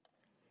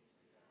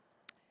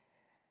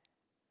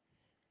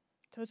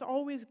 So it's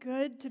always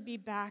good to be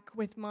back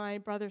with my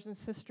brothers and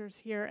sisters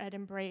here at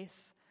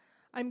Embrace.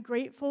 I'm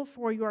grateful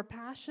for your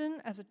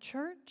passion as a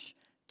church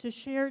to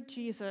share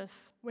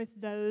Jesus with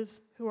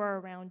those who are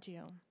around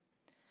you.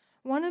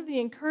 One of the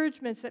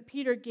encouragements that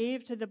Peter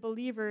gave to the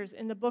believers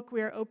in the book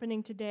we are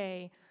opening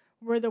today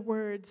were the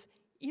words,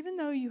 "Even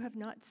though you have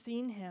not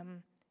seen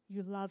him,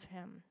 you love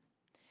him.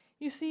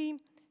 You see,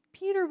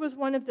 Peter was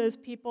one of those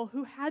people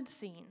who had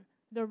seen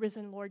the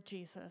risen Lord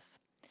Jesus.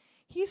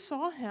 He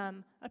saw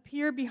him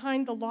appear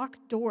behind the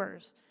locked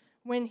doors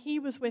when he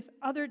was with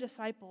other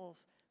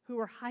disciples who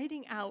were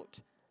hiding out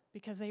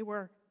because they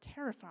were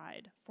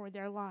terrified for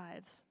their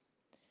lives.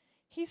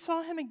 He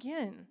saw him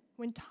again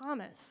when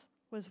Thomas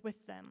was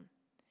with them.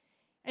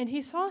 And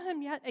he saw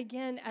him yet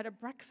again at a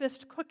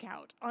breakfast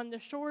cookout on the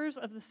shores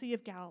of the Sea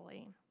of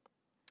Galilee.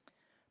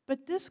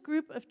 But this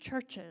group of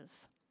churches,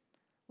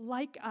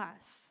 like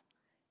us,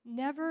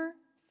 never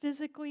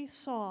physically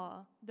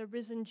saw the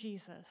risen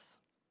Jesus.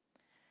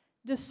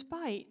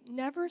 Despite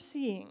never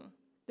seeing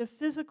the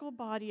physical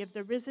body of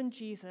the risen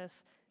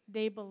Jesus,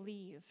 they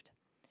believed,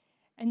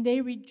 and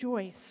they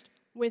rejoiced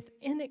with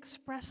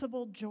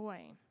inexpressible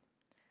joy.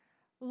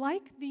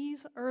 Like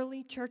these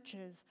early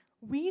churches,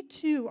 we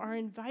too are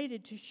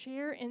invited to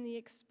share in the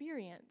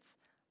experience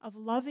of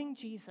loving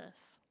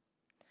Jesus,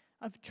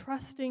 of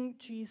trusting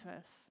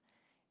Jesus,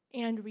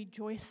 and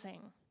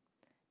rejoicing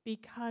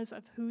because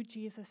of who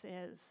Jesus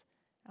is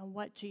and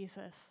what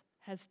Jesus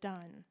has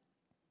done.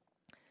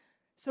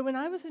 So when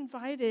I was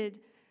invited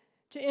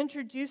to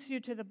introduce you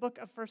to the book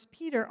of 1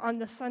 Peter on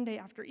the Sunday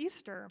after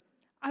Easter,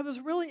 I was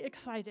really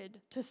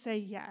excited to say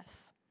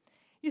yes.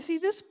 You see,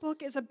 this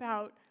book is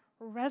about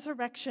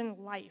resurrection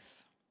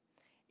life.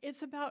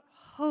 It's about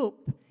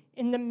hope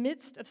in the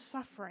midst of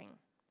suffering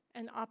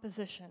and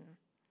opposition.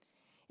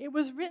 It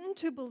was written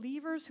to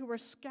believers who were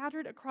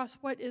scattered across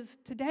what is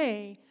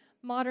today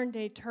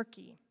modern-day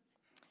Turkey.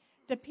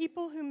 The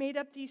people who made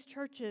up these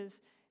churches,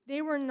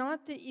 they were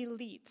not the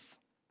elites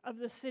of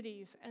the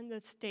cities and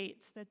the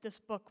states that this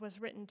book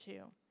was written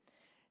to.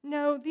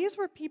 No, these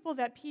were people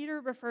that Peter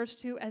refers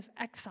to as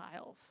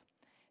exiles.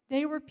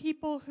 They were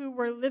people who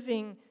were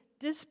living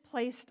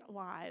displaced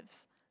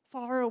lives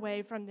far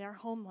away from their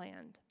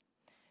homeland.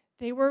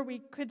 They were, we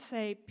could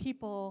say,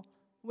 people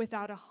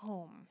without a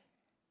home.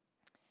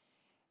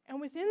 And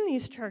within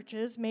these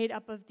churches, made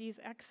up of these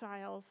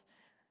exiles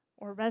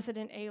or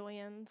resident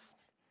aliens,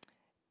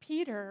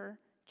 Peter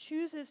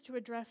chooses to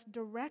address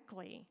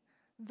directly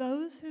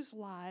those whose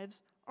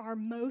lives are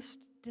most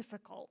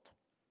difficult.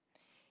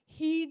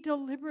 He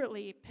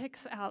deliberately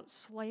picks out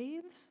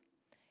slaves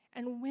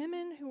and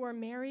women who are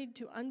married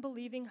to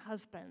unbelieving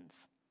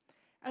husbands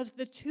as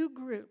the two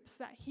groups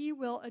that he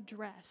will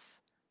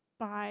address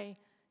by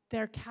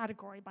their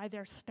category, by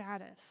their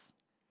status.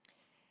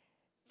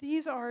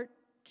 These are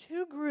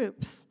two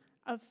groups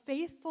of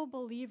faithful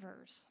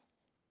believers,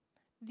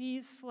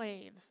 these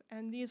slaves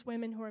and these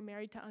women who are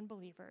married to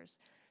unbelievers,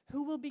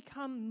 who will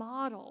become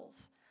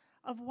models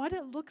of what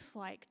it looks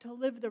like to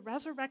live the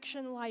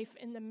resurrection life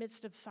in the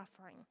midst of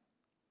suffering.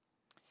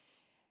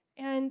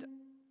 And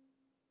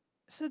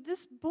so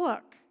this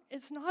book,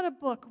 it's not a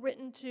book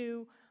written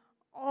to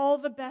all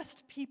the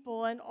best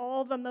people and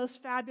all the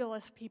most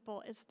fabulous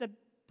people. It's the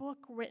book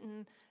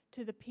written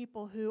to the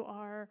people who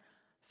are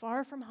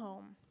far from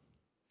home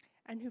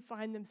and who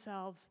find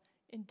themselves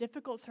in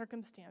difficult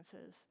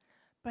circumstances.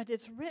 But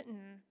it's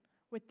written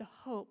with the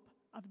hope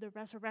of the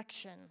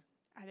resurrection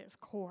at its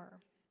core.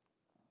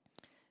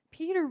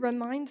 Peter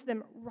reminds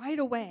them right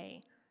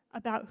away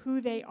about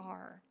who they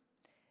are.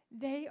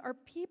 They are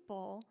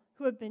people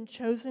who have been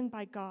chosen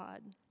by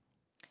God.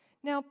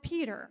 Now,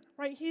 Peter,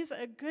 right, he's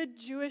a good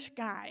Jewish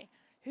guy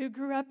who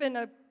grew up in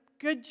a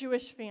good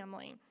Jewish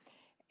family,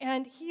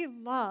 and he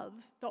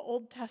loves the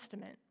Old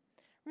Testament.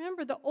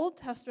 Remember, the Old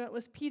Testament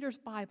was Peter's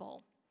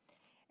Bible.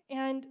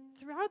 And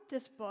throughout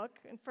this book,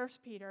 in 1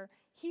 Peter,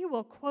 he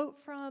will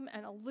quote from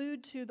and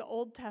allude to the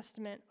Old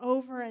Testament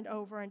over and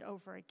over and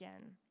over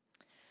again.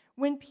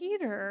 When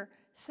Peter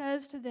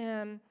says to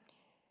them,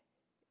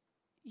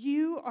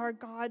 "You are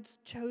God's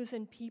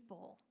chosen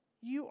people.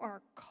 You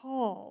are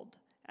called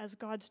as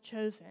God's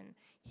chosen,"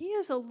 he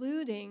is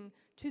alluding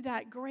to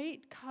that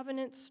great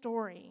covenant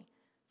story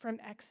from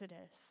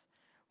Exodus,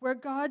 where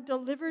God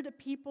delivered a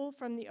people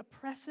from the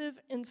oppressive,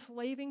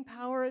 enslaving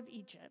power of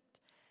Egypt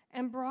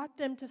and brought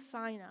them to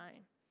Sinai,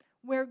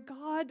 where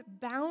God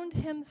bound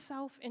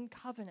himself in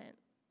covenant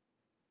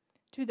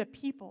to the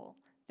people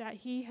that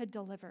he had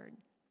delivered.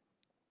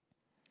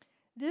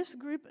 This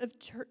group of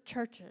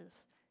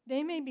churches,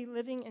 they may be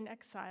living in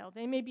exile,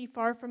 they may be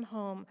far from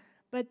home,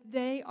 but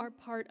they are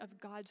part of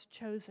God's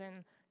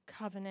chosen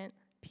covenant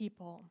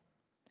people.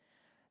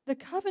 The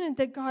covenant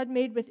that God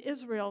made with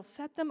Israel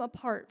set them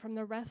apart from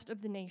the rest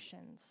of the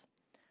nations.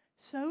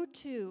 So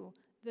too,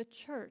 the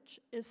church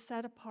is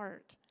set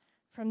apart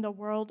from the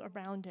world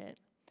around it.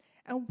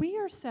 And we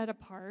are set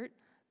apart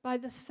by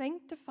the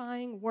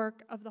sanctifying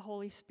work of the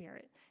Holy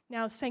Spirit.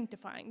 Now,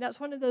 sanctifying, that's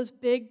one of those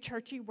big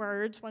churchy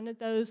words, one of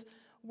those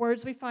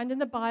words we find in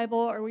the Bible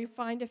or we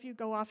find if you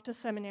go off to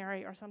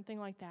seminary or something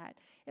like that.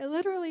 It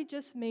literally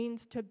just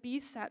means to be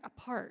set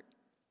apart,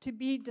 to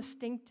be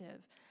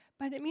distinctive.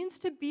 But it means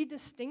to be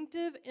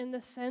distinctive in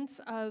the sense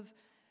of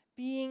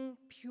being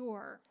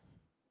pure,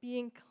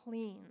 being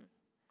clean.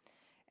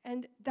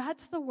 And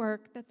that's the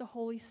work that the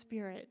Holy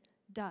Spirit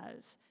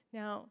does.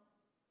 Now,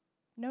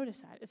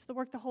 notice that. It's the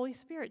work the Holy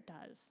Spirit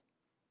does.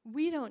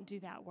 We don't do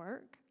that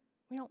work.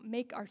 We don't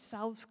make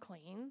ourselves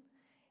clean.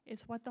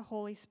 It's what the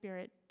Holy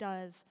Spirit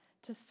does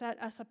to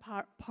set us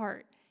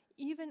apart,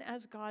 even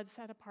as God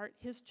set apart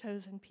his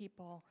chosen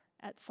people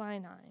at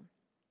Sinai.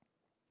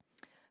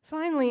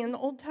 Finally, in the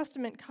Old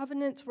Testament,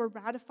 covenants were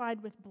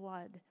ratified with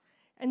blood.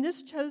 And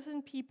this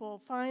chosen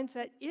people finds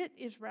that it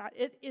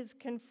is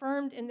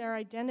confirmed in their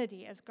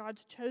identity as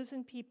God's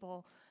chosen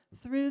people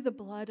through the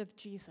blood of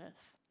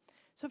Jesus.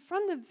 So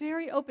from the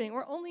very opening,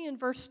 we're only in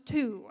verse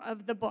 2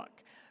 of the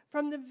book.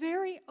 From the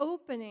very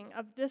opening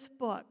of this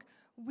book,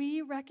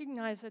 we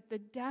recognize that the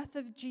death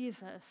of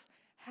Jesus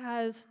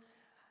has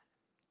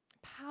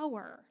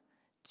power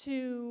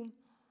to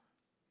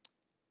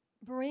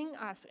bring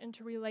us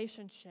into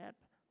relationship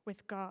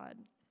with God.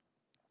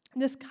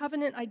 This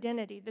covenant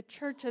identity, the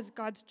church as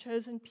God's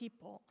chosen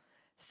people,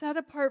 set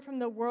apart from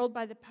the world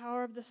by the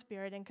power of the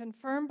Spirit and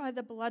confirmed by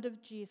the blood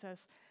of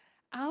Jesus,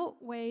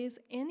 outweighs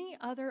any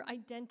other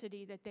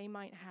identity that they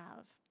might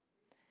have.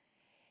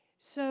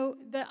 So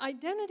the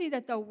identity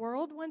that the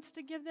world wants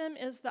to give them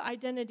is the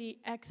identity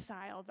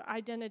exile, the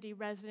identity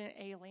resident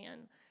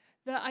alien.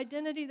 The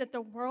identity that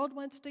the world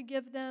wants to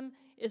give them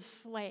is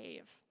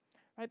slave.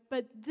 Right?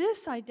 But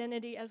this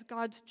identity as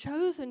God's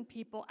chosen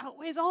people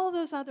outweighs all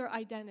those other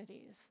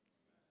identities.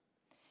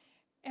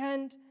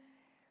 And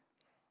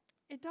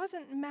it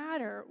doesn't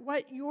matter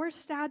what your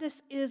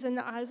status is in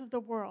the eyes of the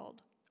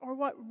world or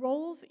what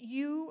roles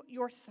you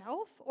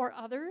yourself or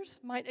others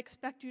might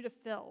expect you to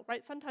fill,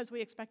 right? Sometimes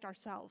we expect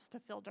ourselves to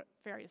fill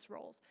various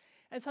roles,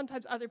 and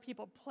sometimes other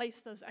people place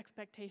those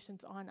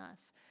expectations on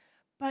us.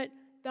 But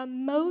the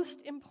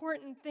most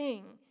important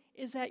thing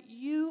is that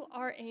you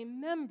are a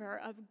member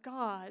of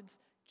God's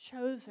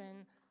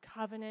chosen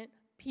covenant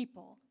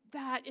people.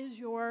 That is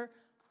your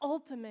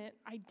ultimate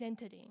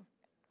identity.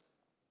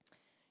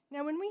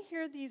 Now, when we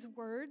hear these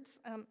words,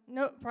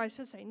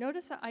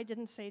 notice that I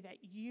didn't say that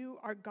you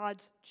are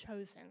God's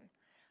chosen.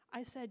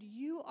 I said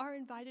you are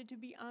invited to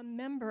be a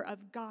member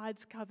of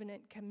God's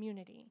covenant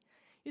community.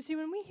 You see,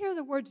 when we hear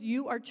the words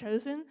you are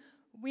chosen,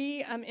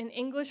 we, in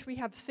English, we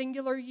have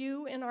singular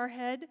you in our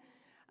head,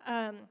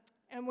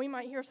 and we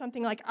might hear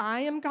something like, I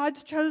am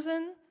God's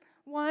chosen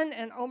one,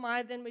 and oh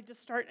my, then we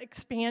just start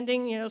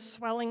expanding,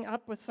 swelling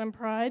up with some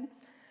pride.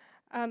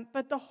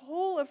 But the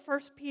whole of 1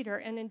 Peter,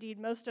 and indeed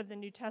most of the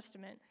New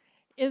Testament,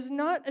 is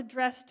not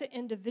addressed to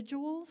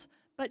individuals,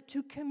 but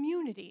to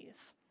communities.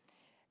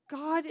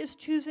 God is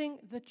choosing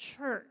the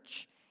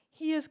church.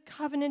 He is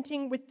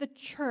covenanting with the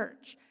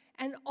church.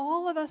 And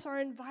all of us are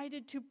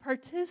invited to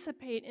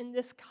participate in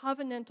this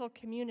covenantal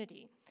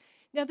community.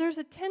 Now, there's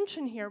a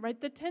tension here,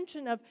 right? The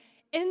tension of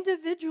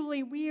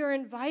individually we are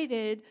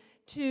invited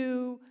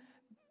to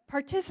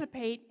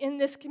participate in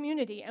this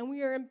community, and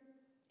we are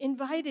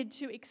invited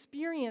to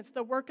experience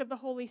the work of the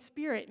Holy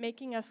Spirit,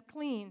 making us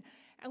clean.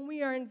 And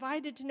we are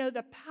invited to know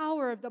the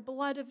power of the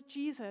blood of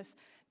Jesus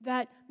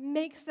that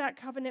makes that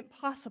covenant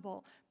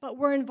possible. But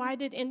we're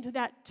invited into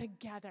that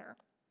together,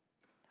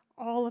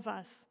 all of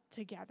us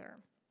together.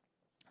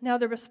 Now,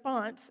 the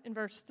response in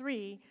verse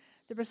 3,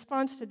 the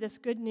response to this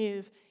good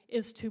news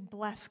is to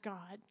bless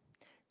God,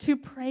 to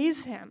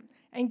praise him,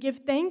 and give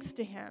thanks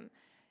to him.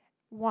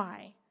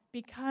 Why?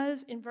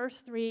 Because in verse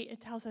 3, it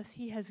tells us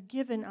he has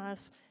given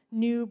us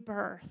new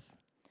birth.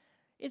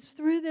 It's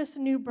through this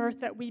new birth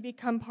that we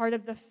become part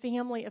of the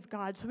family of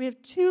God. So we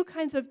have two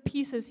kinds of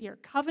pieces here,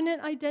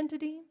 covenant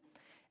identity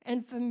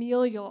and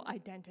familial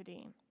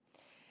identity.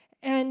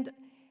 And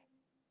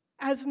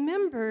as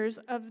members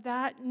of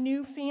that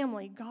new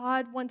family,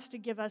 God wants to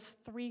give us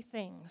three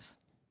things.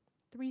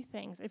 Three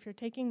things. If you're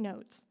taking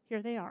notes,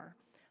 here they are.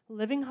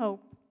 Living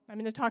hope. I'm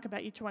going to talk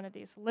about each one of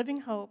these.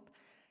 Living hope,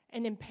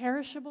 an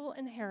imperishable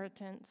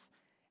inheritance,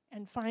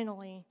 and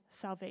finally,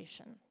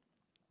 salvation.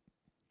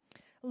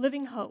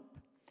 Living hope.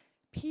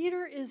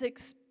 Peter is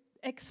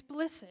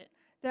explicit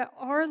that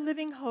our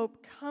living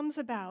hope comes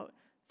about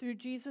through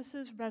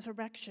Jesus'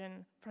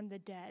 resurrection from the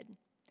dead.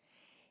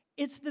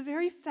 It's the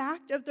very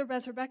fact of the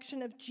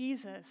resurrection of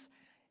Jesus.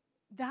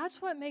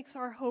 That's what makes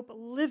our hope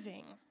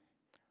living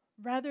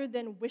rather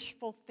than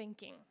wishful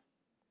thinking.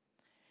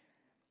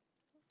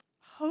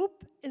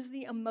 Hope is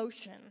the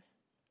emotion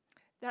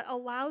that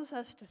allows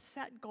us to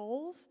set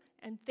goals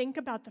and think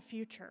about the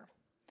future.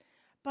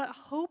 But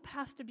hope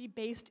has to be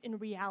based in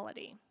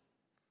reality.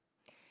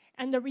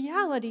 And the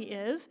reality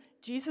is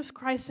Jesus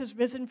Christ has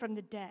risen from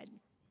the dead.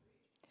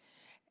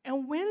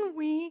 And when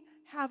we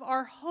have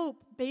our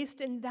hope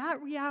based in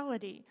that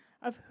reality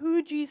of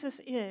who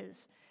Jesus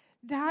is,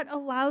 that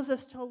allows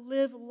us to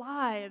live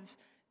lives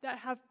that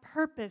have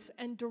purpose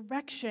and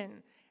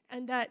direction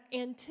and that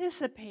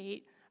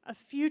anticipate a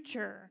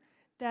future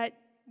that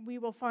we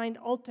will find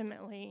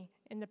ultimately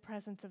in the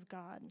presence of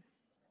God.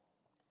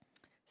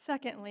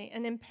 Secondly,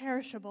 an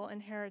imperishable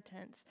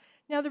inheritance.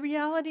 Now, the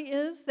reality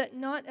is that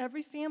not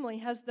every family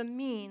has the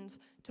means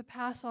to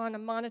pass on a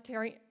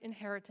monetary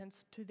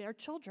inheritance to their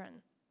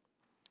children.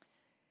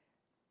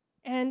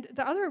 And And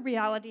the other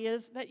reality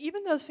is that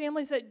even those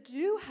families that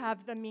do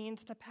have the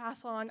means to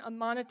pass on a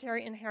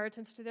monetary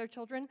inheritance to their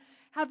children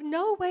have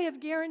no way of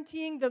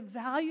guaranteeing the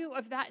value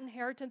of that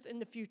inheritance in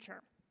the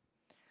future.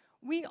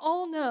 We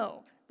all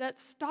know that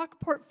stock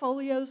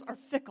portfolios are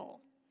fickle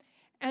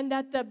and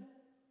that the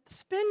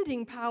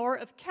spending power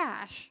of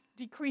cash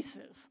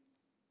decreases.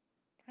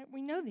 Right?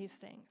 We know these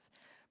things.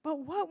 But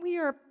what we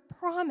are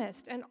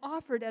promised and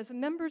offered as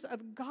members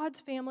of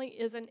God's family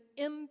is an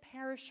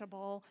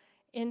imperishable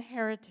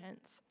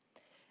inheritance.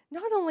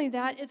 Not only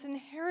that, it's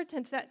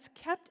inheritance that's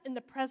kept in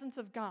the presence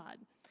of God.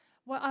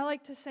 What I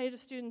like to say to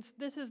students,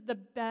 this is the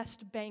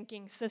best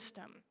banking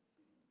system.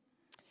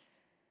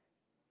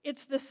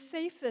 It's the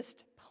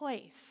safest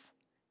place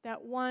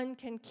that one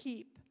can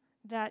keep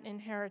that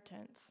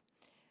inheritance.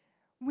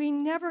 We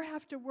never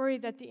have to worry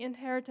that the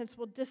inheritance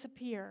will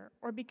disappear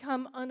or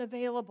become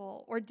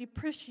unavailable or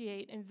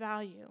depreciate in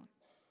value.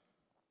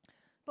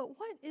 But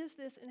what is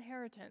this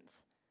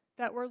inheritance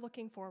that we're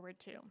looking forward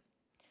to?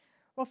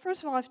 Well,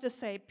 first of all, I have to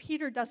say,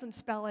 Peter doesn't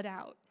spell it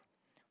out.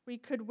 We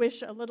could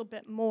wish a little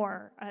bit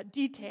more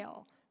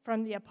detail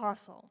from the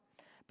apostle.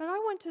 But I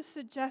want to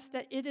suggest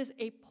that it is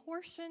a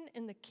portion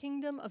in the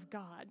kingdom of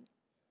God.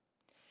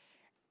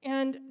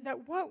 And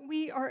that what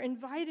we are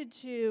invited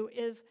to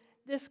is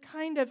this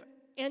kind of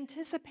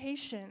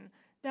anticipation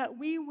that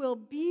we will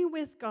be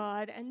with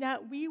God and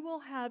that we will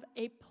have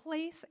a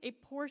place, a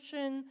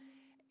portion,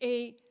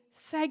 a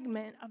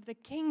segment of the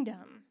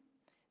kingdom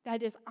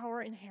that is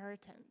our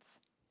inheritance.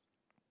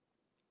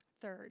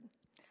 Third,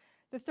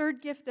 the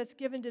third gift that's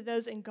given to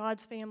those in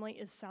God's family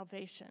is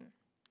salvation.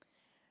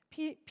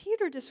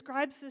 Peter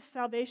describes this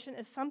salvation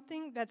as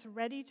something that's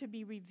ready to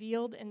be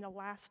revealed in the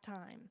last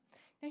time.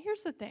 Now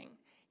here's the thing.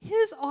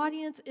 His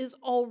audience is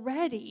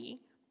already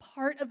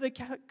part of the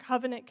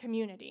covenant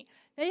community.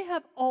 They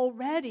have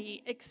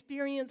already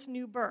experienced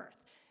new birth.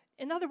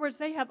 In other words,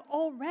 they have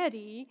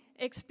already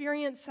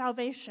experienced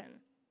salvation.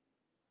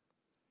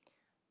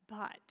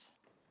 But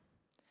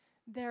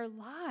their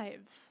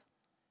lives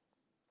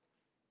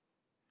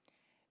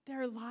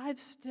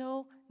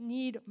still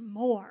need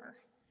more.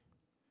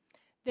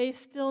 They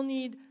still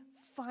need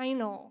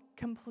final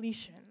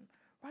completion,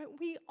 right?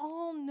 We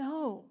all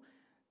know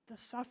the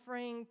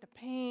suffering, the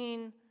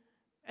pain,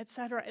 et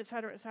cetera,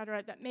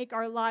 that make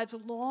our lives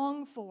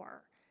long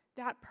for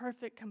that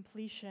perfect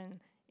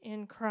completion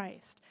in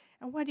Christ.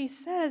 And what he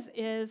says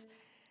is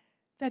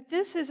that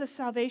this is a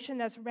salvation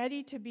that's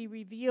ready to be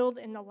revealed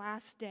in the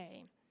last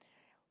day.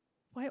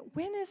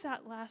 When is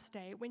that last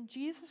day? When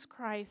Jesus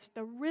Christ,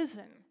 the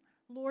risen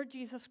Lord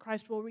Jesus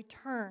Christ, will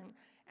return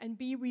and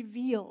be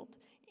revealed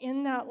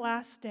in that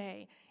last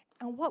day.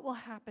 And what will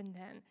happen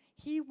then?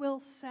 He will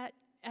set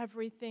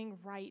everything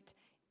right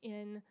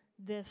in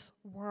this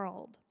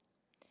world.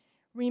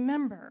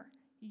 Remember,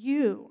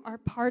 you are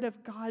part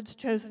of God's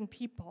chosen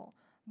people,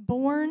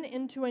 born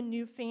into a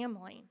new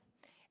family,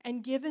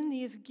 and given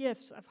these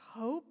gifts of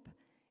hope,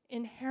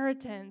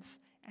 inheritance,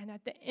 and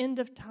at the end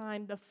of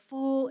time, the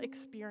full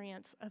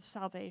experience of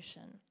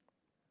salvation.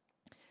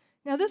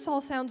 Now, this all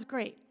sounds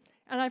great.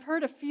 And I've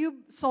heard a few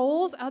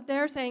souls out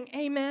there saying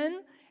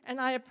amen, and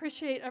I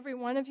appreciate every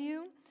one of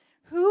you.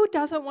 Who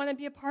doesn't want to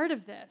be a part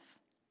of this?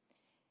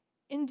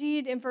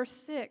 Indeed, in verse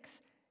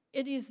 6,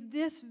 it is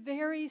this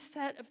very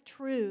set of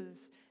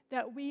truths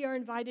that we are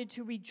invited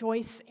to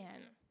rejoice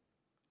in.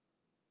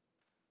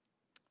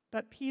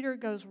 But Peter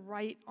goes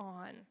right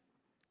on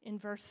in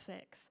verse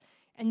 6,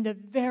 and the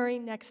very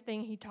next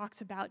thing he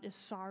talks about is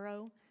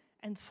sorrow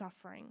and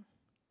suffering.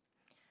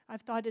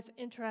 I've thought it's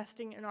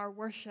interesting in our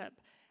worship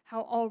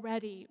how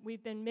already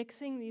we've been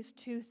mixing these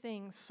two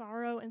things,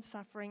 sorrow and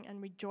suffering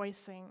and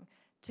rejoicing,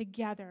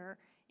 together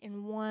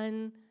in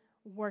one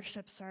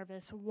worship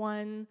service,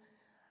 one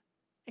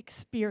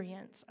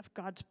experience of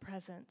God's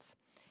presence.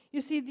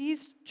 You see,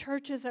 these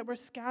churches that were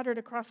scattered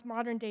across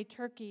modern-day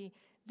Turkey,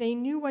 they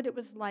knew what it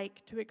was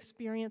like to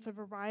experience a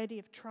variety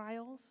of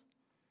trials,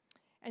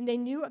 and they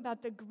knew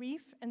about the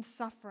grief and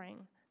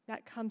suffering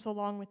that comes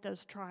along with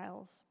those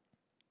trials.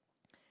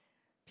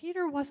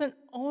 Peter wasn't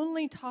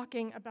only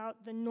talking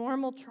about the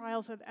normal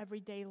trials of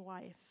everyday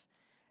life.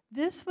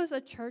 This was a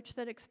church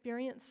that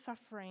experienced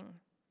suffering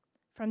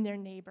from their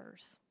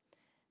neighbors,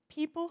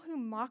 people who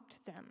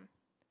mocked them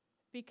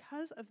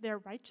because of their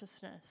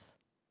righteousness,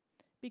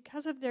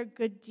 because of their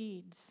good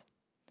deeds,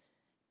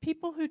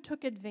 people who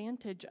took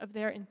advantage of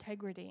their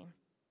integrity,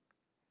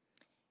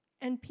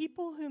 and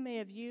people who may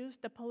have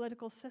used the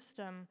political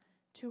system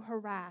to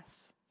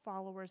harass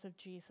followers of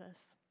Jesus.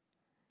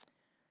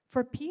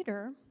 For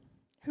Peter,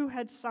 who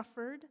had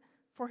suffered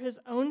for his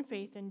own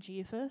faith in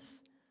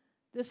Jesus,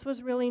 this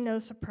was really no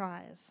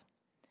surprise.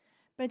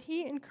 But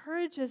he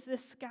encourages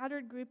this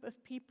scattered group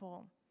of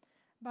people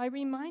by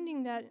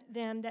reminding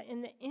them that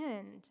in the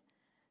end,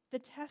 the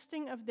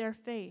testing of their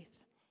faith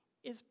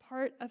is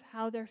part of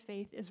how their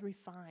faith is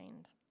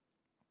refined.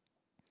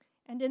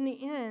 And in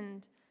the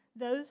end,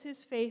 those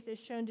whose faith is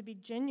shown to be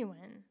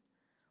genuine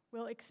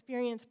will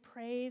experience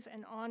praise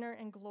and honor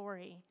and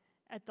glory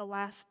at the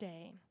last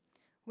day,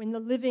 when the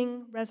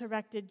living,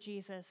 resurrected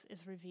Jesus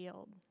is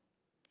revealed.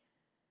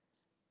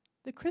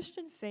 The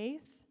Christian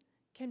faith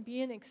can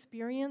be an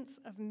experience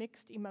of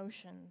mixed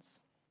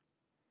emotions.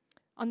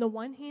 On the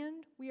one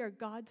hand, we are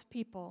God's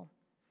people,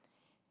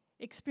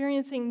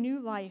 experiencing new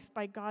life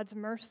by God's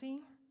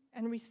mercy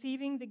and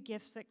receiving the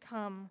gifts that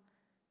come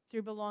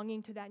through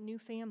belonging to that new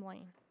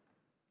family.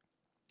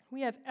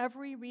 We have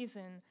every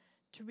reason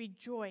to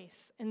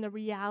rejoice in the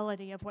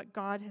reality of what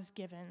God has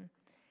given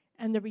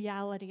and the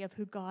reality of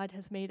who God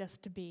has made us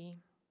to be.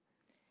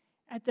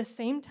 At the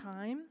same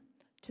time,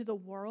 to the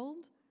world,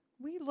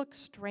 we look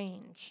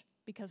strange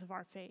because of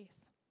our faith,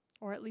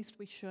 or at least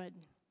we should.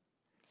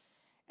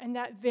 And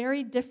that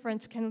very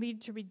difference can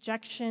lead to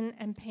rejection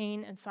and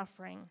pain and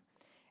suffering.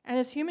 And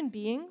as human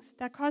beings,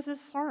 that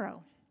causes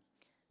sorrow,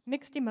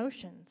 mixed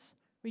emotions,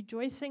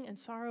 rejoicing and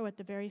sorrow at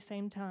the very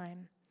same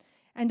time.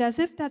 And as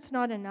if that's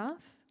not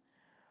enough,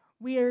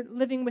 we are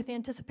living with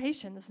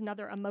anticipation. This is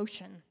another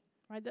emotion,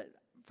 right?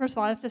 First of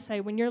all, I have to say,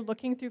 when you're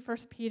looking through 1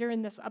 Peter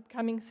in this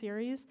upcoming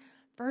series,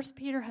 1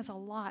 Peter has a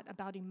lot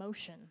about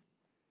emotion,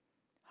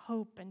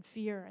 hope and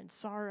fear and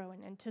sorrow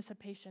and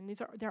anticipation.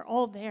 They're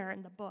all there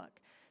in the book.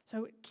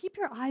 So keep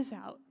your eyes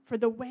out for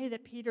the way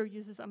that Peter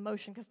uses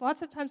emotion, because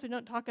lots of times we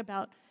don't talk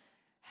about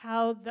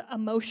how the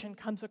emotion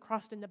comes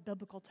across in the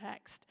biblical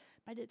text,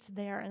 but it's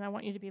there, and I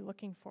want you to be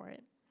looking for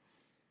it.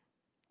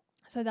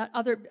 So that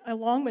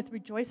along with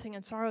rejoicing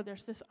and sorrow,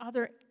 there's this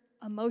other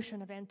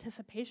emotion of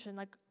anticipation,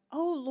 like,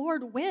 oh,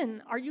 Lord,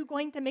 when are you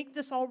going to make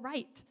this all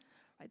right?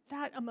 Right?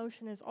 That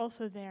emotion is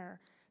also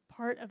there,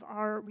 part of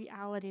our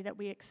reality that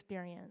we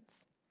experience.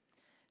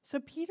 So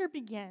Peter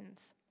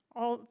begins,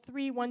 all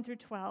 3, 1 through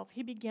 12,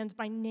 he begins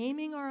by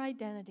naming our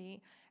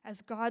identity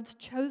as God's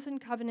chosen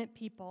covenant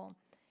people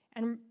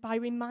and by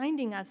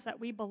reminding us that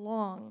we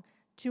belong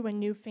to a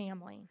new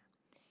family.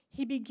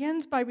 He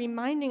begins by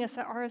reminding us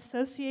that our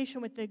association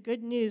with the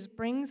good news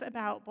brings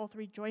about both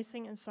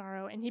rejoicing and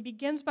sorrow, and he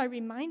begins by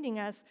reminding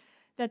us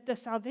that the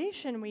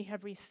salvation we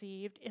have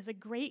received is a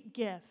great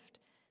gift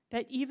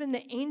that even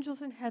the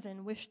angels in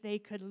heaven wish they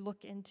could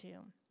look into.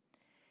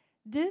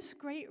 This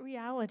great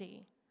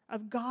reality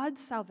of God's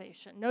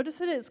salvation,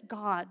 notice it is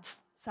God's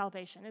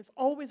salvation, it's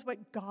always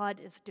what God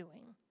is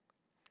doing,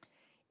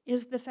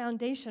 is the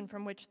foundation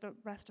from which the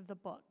rest of the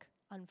book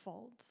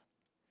unfolds.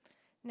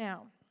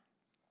 Now,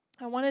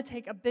 I want to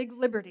take a big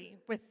liberty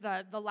with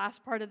the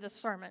last part of this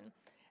sermon.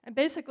 And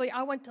basically,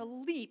 I want to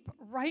leap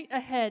right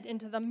ahead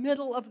into the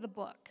middle of the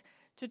book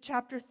to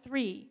chapter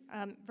 3,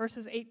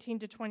 verses 18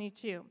 to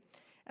 22.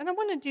 And I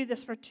want to do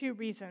this for 2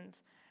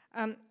 reasons.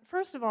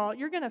 First of all,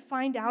 you're going to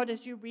find out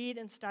as you read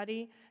and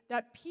study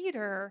that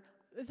Peter,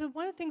 this is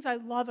one of the things I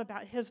love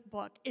about his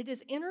book. It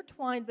is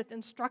intertwined with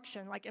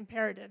instruction, like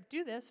imperative.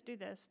 Do this, do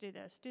this, do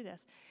this, do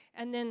this.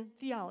 And then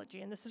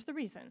theology, and this is the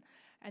reason.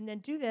 And then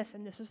do this,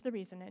 and this is the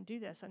reason, and do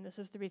this, and this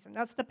is the reason.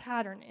 That's the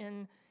pattern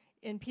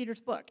in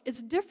Peter's book.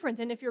 It's different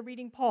than if you're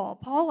reading Paul.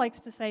 Paul likes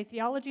to say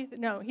theology.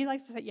 He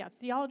likes to say,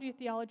 theology,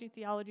 theology,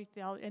 theology,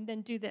 theology, and then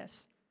do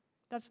this.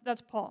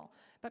 That's Paul.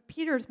 But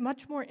Peter's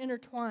much more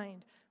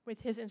intertwined with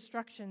his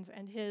instructions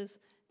and his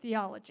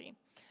theology.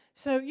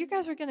 So you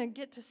guys are going to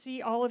get to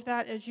see all of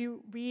that as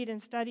you read and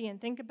study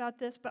and think about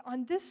this. But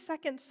on this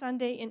second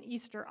Sunday in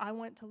Easter, I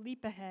want to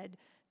leap ahead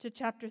to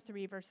chapter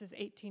 3, verses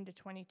 18 to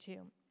 22.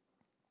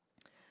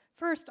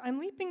 First, I'm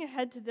leaping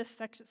ahead to this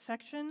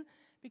section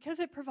because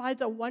it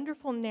provides a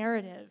wonderful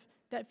narrative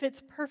that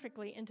fits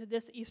perfectly into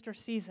this Easter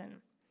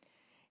season.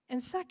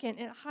 And second,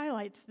 it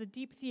highlights the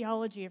deep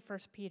theology of 1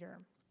 Peter.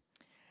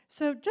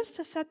 So just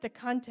to set the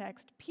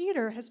context,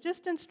 Peter has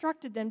just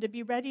instructed them to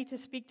be ready to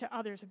speak to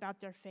others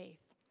about their faith.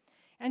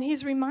 And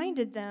he's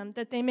reminded them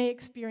that they may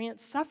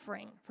experience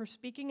suffering for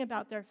speaking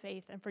about their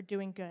faith and for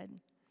doing good.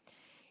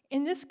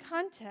 In this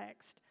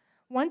context,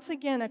 once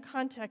again, a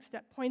context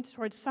that points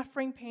towards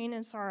suffering, pain,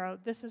 and sorrow,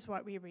 this is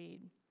what we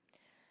read.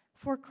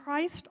 For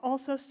Christ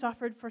also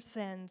suffered for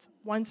sins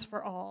once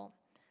for all,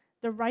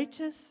 the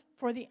righteous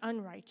for the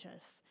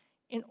unrighteous,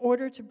 in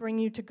order to bring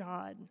you to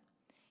God.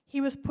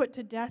 He was put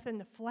to death in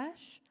the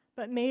flesh,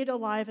 but made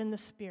alive in the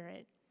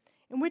Spirit,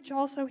 in which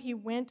also he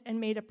went and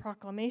made a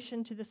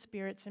proclamation to the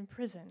spirits in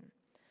prison,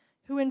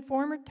 who in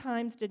former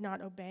times did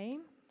not obey,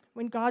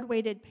 when God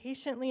waited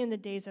patiently in the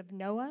days of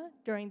Noah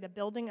during the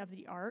building of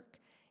the ark,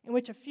 in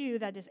which a few,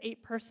 that is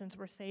 8 persons,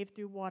 were saved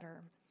through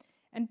water.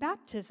 And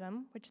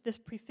baptism, which this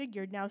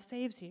prefigured, now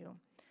saves you,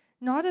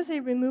 not as a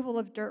removal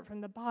of dirt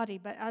from the body,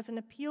 but as an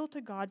appeal to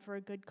God for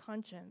a good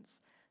conscience,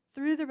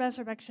 through the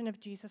resurrection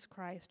of Jesus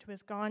Christ, who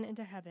has gone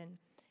into heaven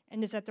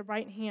and is at the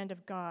right hand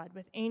of God,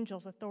 with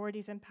angels,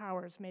 authorities, and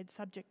powers made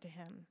subject to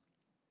him.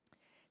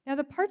 Now,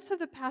 the parts of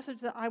the passage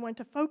that I want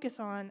to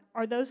focus on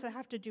are those that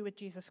have to do with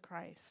Jesus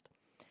Christ.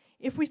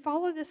 If we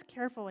follow this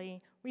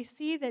carefully, we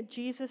see that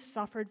Jesus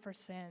suffered for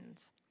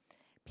sins.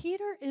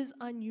 Peter is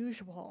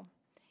unusual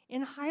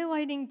in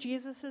highlighting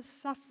Jesus'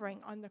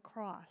 suffering on the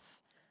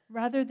cross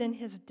rather than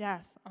his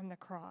death on the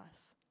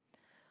cross.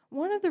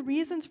 One of the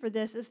reasons for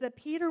this is that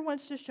Peter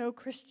wants to show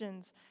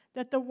Christians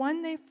that the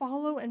one they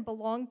follow and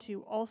belong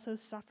to also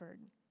suffered.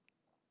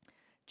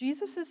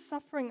 Jesus'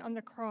 suffering on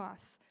the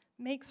cross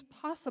makes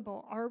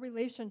possible our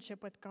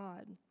relationship with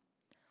God.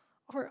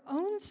 our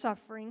own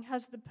suffering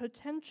has the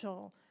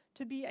potential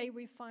to be a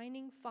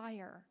refining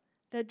fire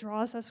that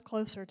draws us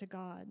closer to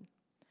God.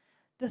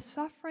 The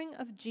suffering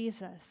of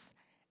Jesus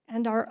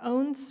and our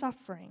own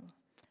suffering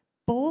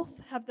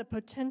both have the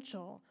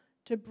potential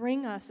to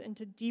bring us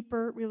into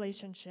deeper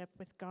relationship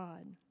with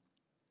God.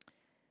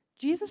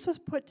 Jesus was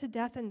put to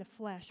death in the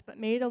flesh, but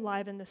made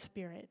alive in the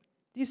spirit.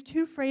 These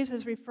two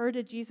phrases refer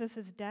to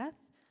Jesus' death,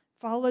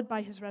 followed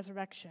by his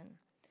resurrection.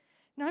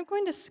 Now I'm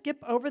going to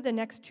skip over the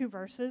next two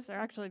verses. They're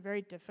actually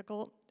very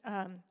difficult,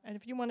 and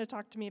if you want to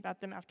talk to me about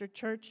them after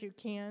church, you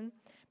can.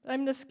 But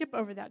I'm going to skip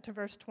over that to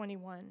verse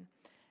 21.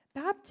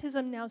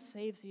 Baptism now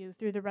saves you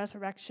through the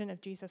resurrection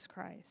of Jesus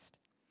Christ.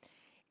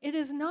 It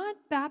is not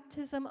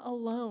baptism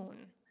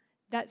alone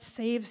that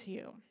saves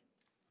you.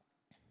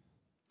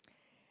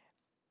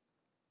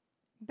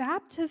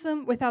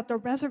 Baptism without the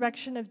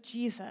resurrection of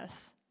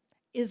Jesus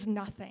is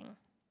nothing.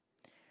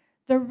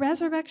 The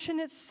resurrection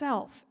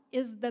itself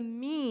is the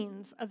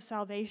means of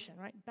salvation,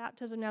 right?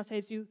 Baptism now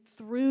saves you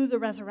through the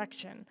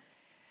resurrection.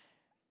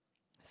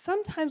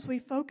 Sometimes we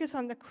focus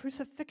on the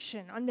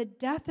crucifixion, on the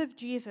death of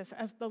Jesus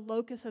as the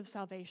locus of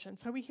salvation.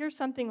 So we hear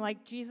something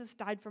like, Jesus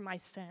died for my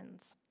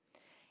sins.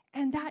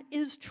 And that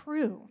is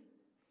true,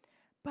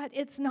 but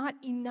it's not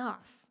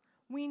enough.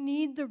 We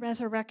need the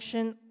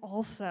resurrection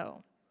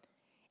also.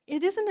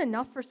 It isn't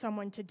enough for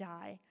someone to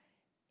die.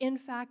 In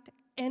fact,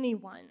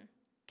 anyone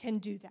can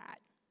do that.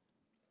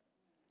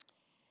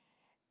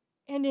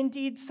 And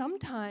indeed,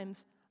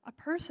 sometimes a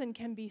person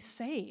can be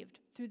saved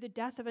through the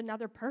death of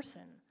another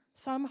person,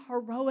 some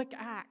heroic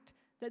act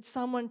that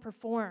someone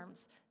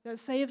performs that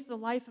saves the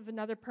life of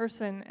another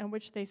person in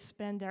which they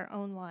spend their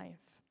own life.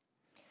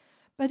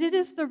 But it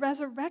is the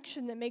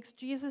resurrection that makes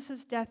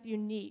Jesus' death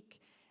unique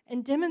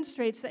and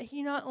demonstrates that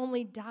he not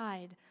only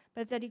died,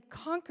 but that he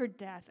conquered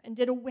death and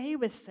did away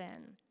with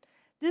sin.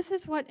 This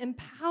is what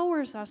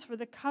empowers us for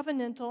the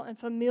covenantal and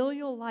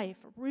familial life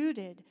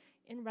rooted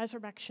in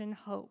resurrection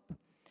hope.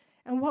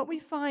 And what we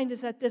find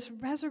is that this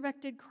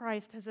resurrected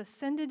Christ has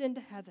ascended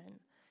into heaven,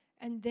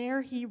 and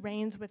there he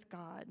reigns with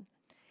God.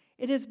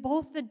 It is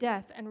both the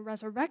death and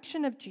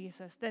resurrection of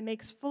Jesus that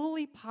makes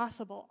fully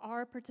possible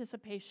our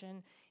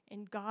participation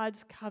in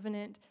God's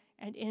covenant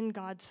and in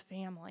God's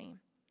family.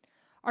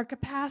 Our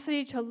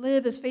capacity to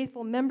live as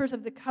faithful members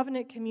of the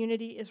covenant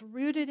community is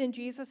rooted in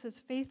Jesus'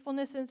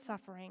 faithfulness in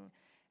suffering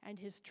and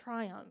his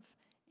triumph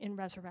in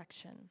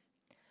resurrection.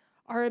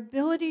 Our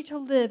ability to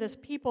live as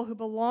people who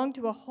belong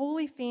to a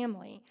holy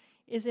family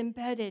is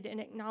embedded in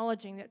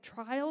acknowledging that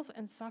trials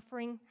and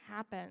suffering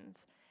happens,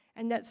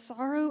 and that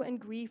sorrow and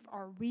grief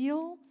are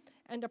real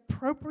and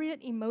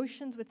appropriate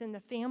emotions within the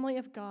family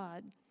of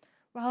God,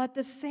 while at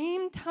the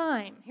same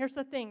time, here's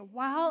the thing,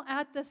 while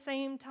at the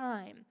same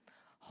time,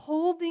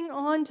 holding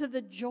on to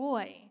the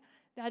joy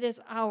that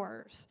is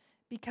ours,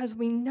 because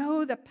we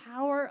know the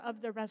power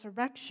of the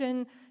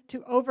resurrection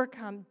to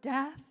overcome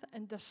death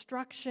and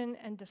destruction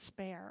and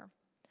despair.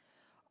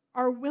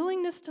 Our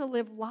willingness to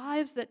live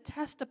lives that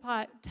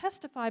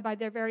testify by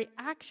their very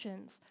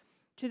actions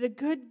to the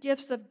good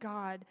gifts of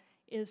God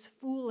is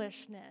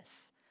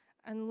foolishness,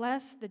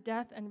 unless the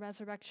death and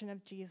resurrection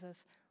of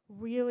Jesus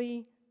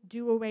really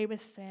do away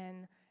with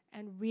sin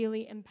and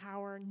really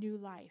empower new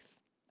life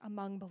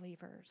among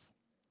believers.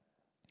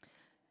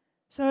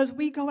 So as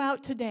we go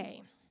out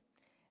today,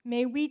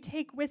 may we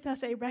take with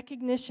us a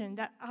recognition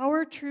that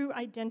our true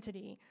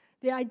identity,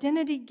 the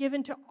identity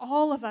given to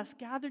all of us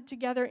gathered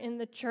together in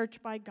the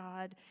church by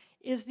God,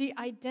 is the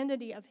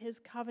identity of his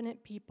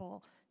covenant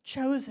people,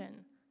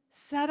 chosen,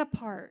 set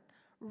apart,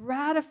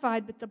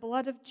 ratified with the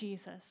blood of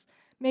Jesus.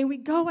 May we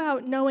go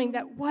out knowing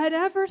that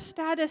whatever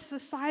status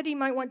society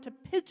might want to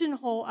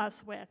pigeonhole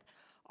us with,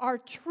 our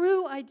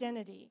true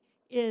identity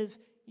is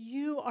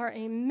you are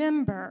a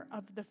member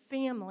of the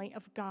family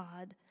of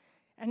God.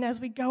 And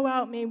as we go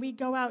out, may we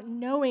go out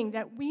knowing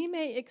that we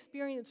may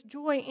experience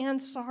joy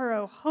and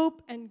sorrow,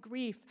 hope and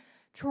grief,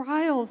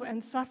 trials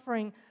and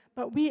suffering,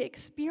 but we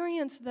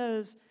experience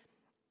those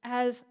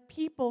as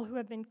people who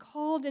have been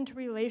called into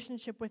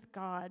relationship with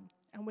God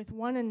and with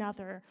one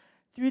another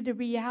through the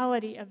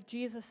reality of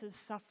Jesus'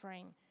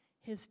 suffering,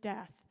 his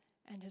death,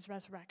 and his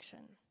resurrection.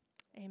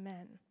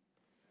 Amen.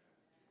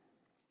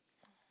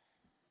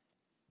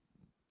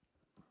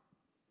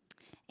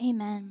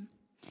 Amen.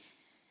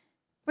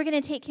 We're going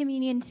to take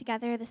communion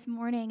together this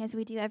morning as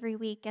we do every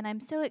week, and I'm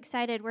so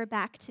excited we're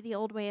back to the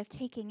old way of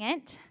taking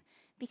it,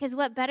 because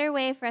what better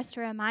way for us to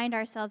remind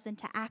ourselves and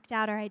to act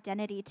out our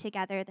identity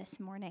together this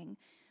morning?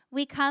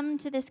 We come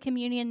to this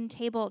communion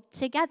table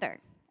together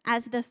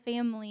as the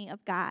family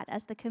of God,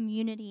 as the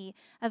community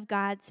of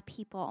God's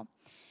people.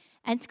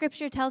 And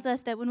Scripture tells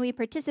us that when we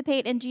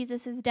participate in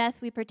Jesus' death,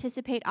 we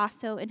participate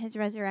also in his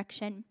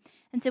resurrection.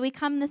 And so we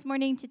come this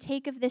morning to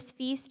take of this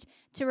feast,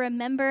 to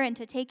remember and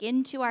to take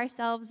into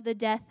ourselves the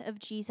death of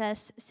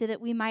Jesus so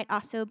that we might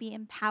also be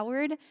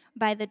empowered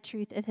by the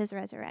truth of his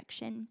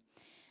resurrection.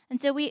 And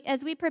so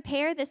as we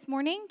prepare this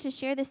morning to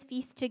share this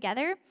feast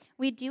together,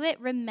 we do it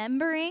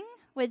remembering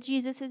what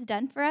Jesus has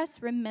done for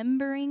us,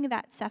 remembering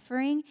that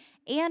suffering,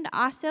 and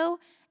also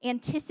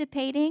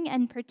anticipating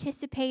and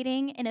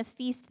participating in a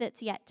feast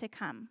that's yet to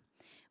come.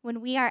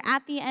 When we are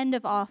at the end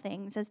of all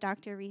things, as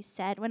Dr. Reese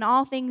said, when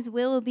all things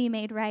will be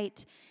made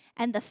right,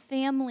 and the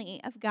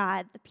family of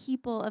God, the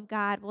people of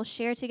God, will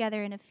share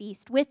together in a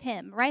feast with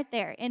him right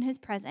there in his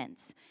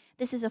presence.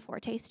 This is a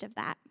foretaste of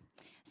that.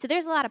 So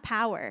there's a lot of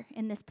power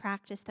in this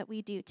practice that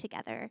we do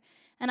together.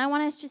 And I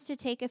want us just to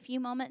take a few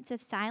moments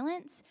of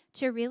silence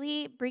to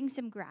really bring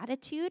some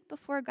gratitude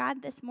before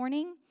God this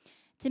morning,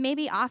 to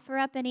maybe offer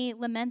up any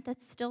lament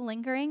that's still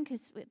lingering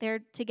because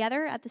they're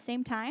together at the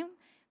same time,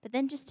 but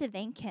then just to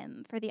thank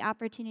him for the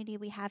opportunity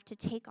we have to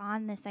take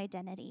on this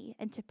identity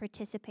and to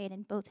participate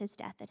in both his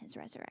death and his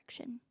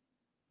resurrection.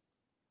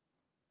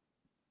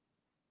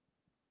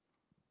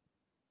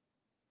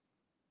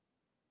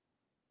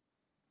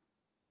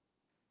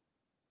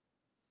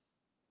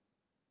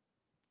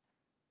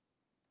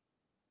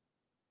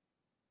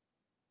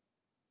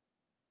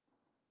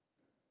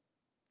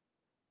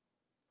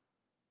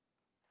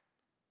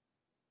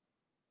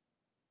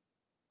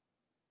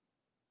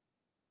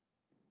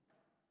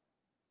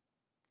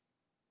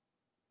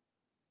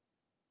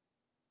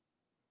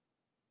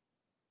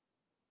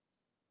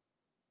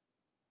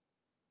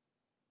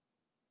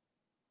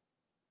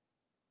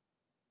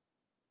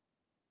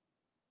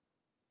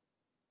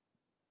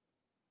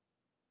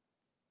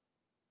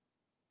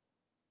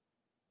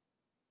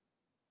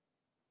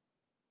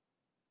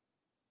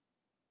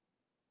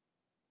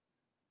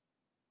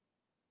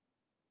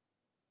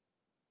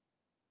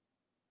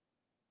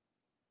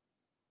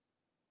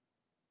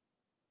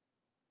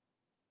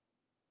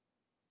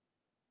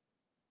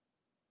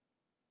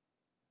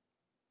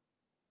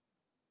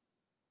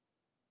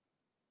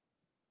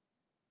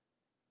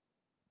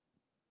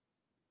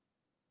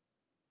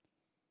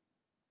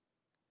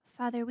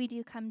 Father, we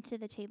do come to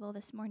the table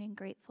this morning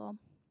grateful.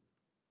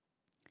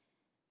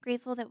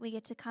 Grateful that we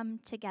get to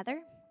come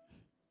together.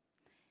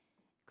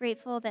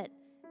 Grateful that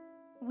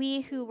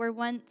we who were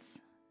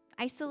once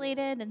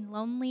isolated and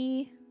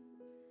lonely,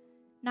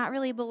 not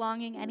really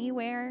belonging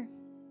anywhere,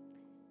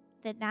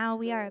 that now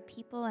we are a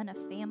people and a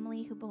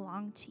family who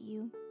belong to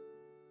you.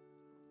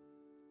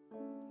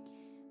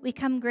 We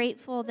come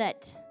grateful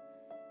that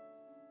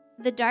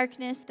the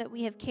darkness that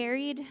we have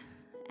carried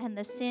and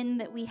the sin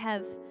that we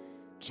have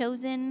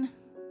chosen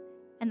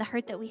and the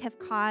hurt that we have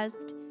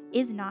caused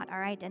is not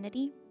our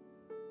identity,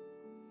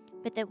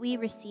 but that we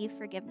receive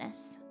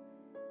forgiveness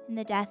in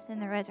the death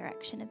and the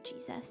resurrection of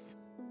Jesus.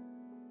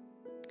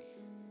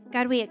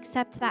 God, we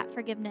accept that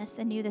forgiveness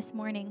anew this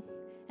morning.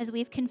 As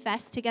we've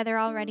confessed together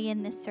already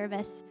in this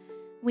service,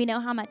 we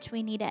know how much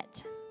we need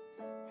it.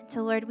 And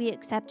so, Lord, we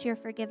accept your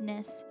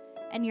forgiveness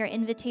and your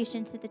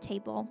invitation to the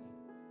table.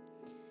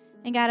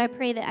 And God, I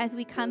pray that as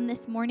we come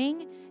this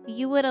morning,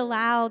 you would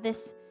allow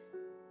this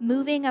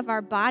moving of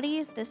our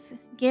bodies, this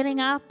getting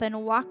up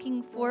and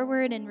walking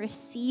forward and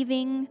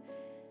receiving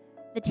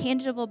the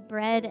tangible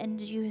bread and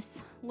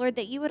juice, Lord,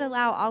 that you would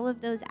allow all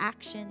of those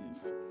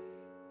actions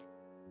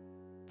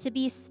to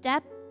be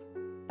step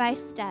by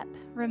step,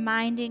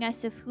 reminding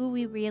us of who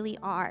we really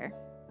are.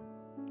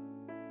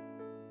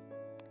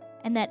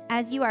 And that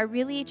as you are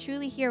really,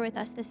 truly here with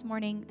us this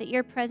morning, that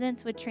your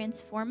presence would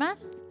transform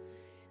us,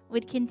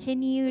 would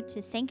continue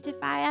to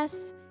sanctify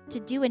us, to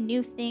do a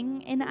new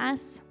thing in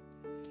us,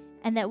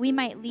 and that we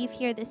might leave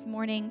here this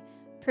morning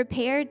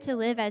prepared to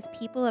live as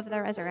people of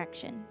the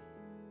resurrection.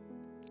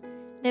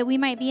 That we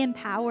might be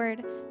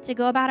empowered to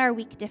go about our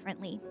week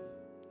differently.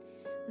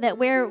 That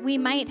where we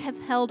might have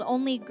held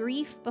only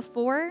grief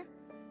before,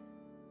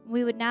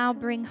 we would now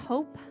bring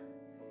hope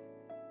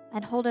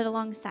and hold it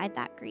alongside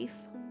that grief.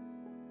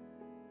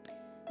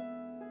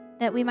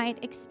 That we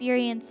might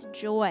experience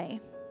joy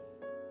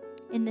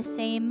in the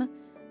same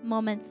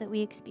moments that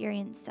we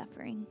experience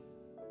suffering.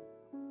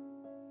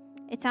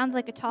 It sounds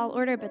like a tall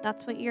order, but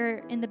that's what you're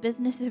in the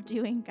business of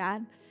doing,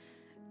 God.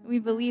 We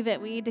believe it.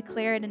 We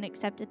declare it and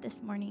accept it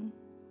this morning.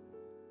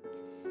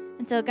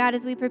 And so, God,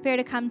 as we prepare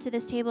to come to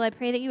this table, I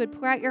pray that you would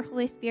pour out your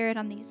Holy Spirit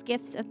on these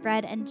gifts of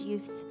bread and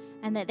juice,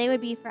 and that they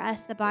would be for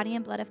us the body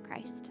and blood of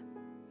Christ.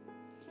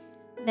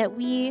 That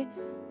we,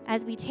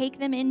 as we take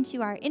them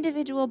into our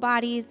individual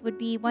bodies, would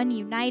be one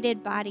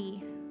united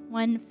body,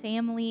 one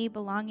family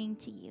belonging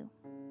to you.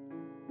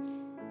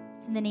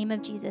 It's in the name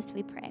of Jesus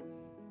we pray.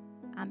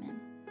 Amen.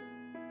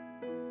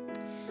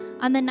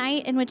 On the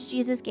night in which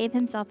Jesus gave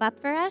himself up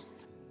for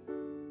us,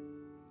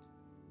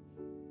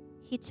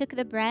 he took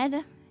the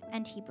bread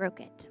and he broke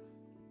it.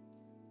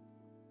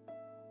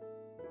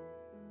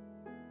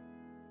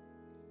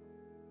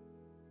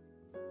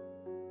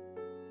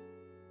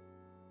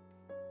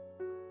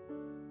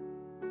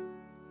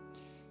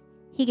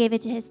 He gave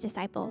it to his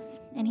disciples,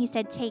 and he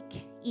said,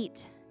 "Take,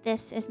 eat.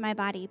 This is my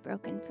body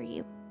broken for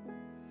you."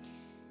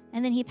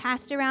 And then he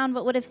passed around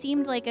what would have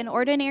seemed like an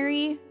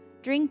ordinary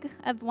drink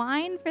of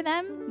wine for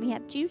them. We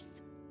have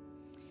juice.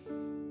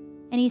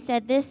 And he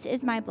said, "This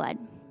is my blood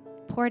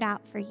poured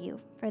out for you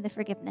for the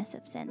forgiveness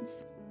of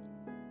sins."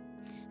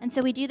 And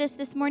so we do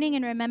this morning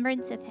in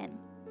remembrance of him.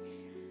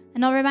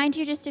 And I'll remind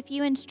you just a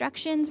few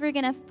instructions. We're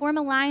going to form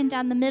a line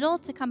down the middle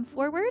to come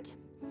forward.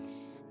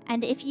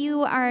 And if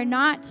you are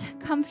not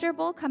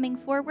comfortable coming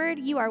forward,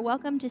 you are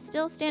welcome to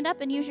still stand up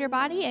and use your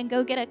body and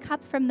go get a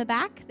cup from the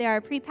back. There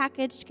are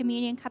prepackaged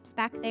communion cups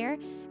back there,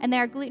 and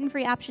there are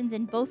gluten-free options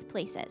in both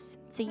places.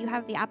 So you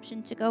have the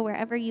option to go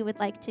wherever you would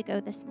like to go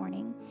this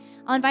morning.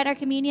 I'll invite our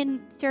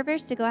communion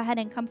servers to go ahead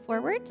and come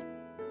forward.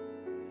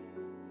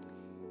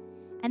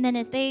 And then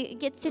as they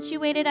get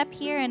situated up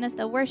here and as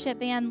the worship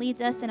band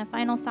leads us in a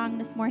final song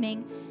this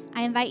morning,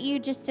 I invite you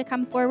just to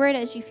come forward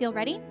as you feel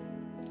ready.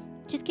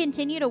 Just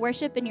continue to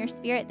worship in your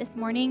spirit this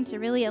morning to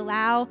really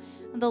allow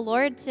the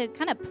Lord to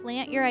kind of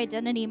plant your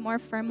identity more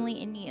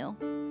firmly in you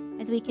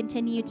as we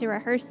continue to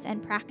rehearse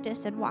and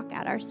practice and walk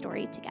out our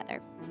story together.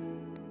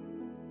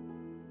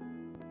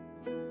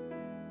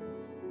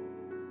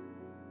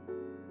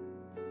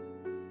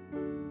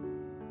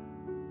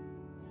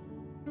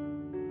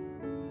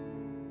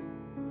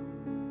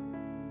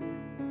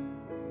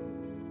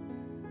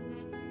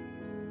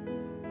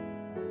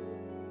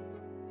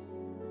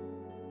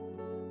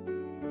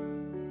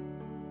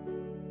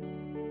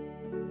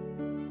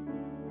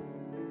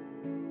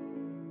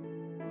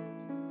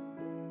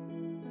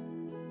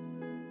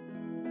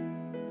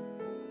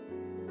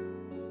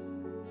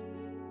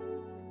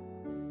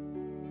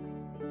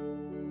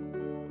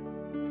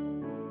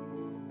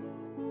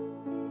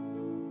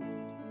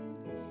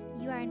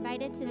 You are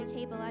invited to the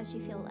table as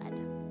you feel led.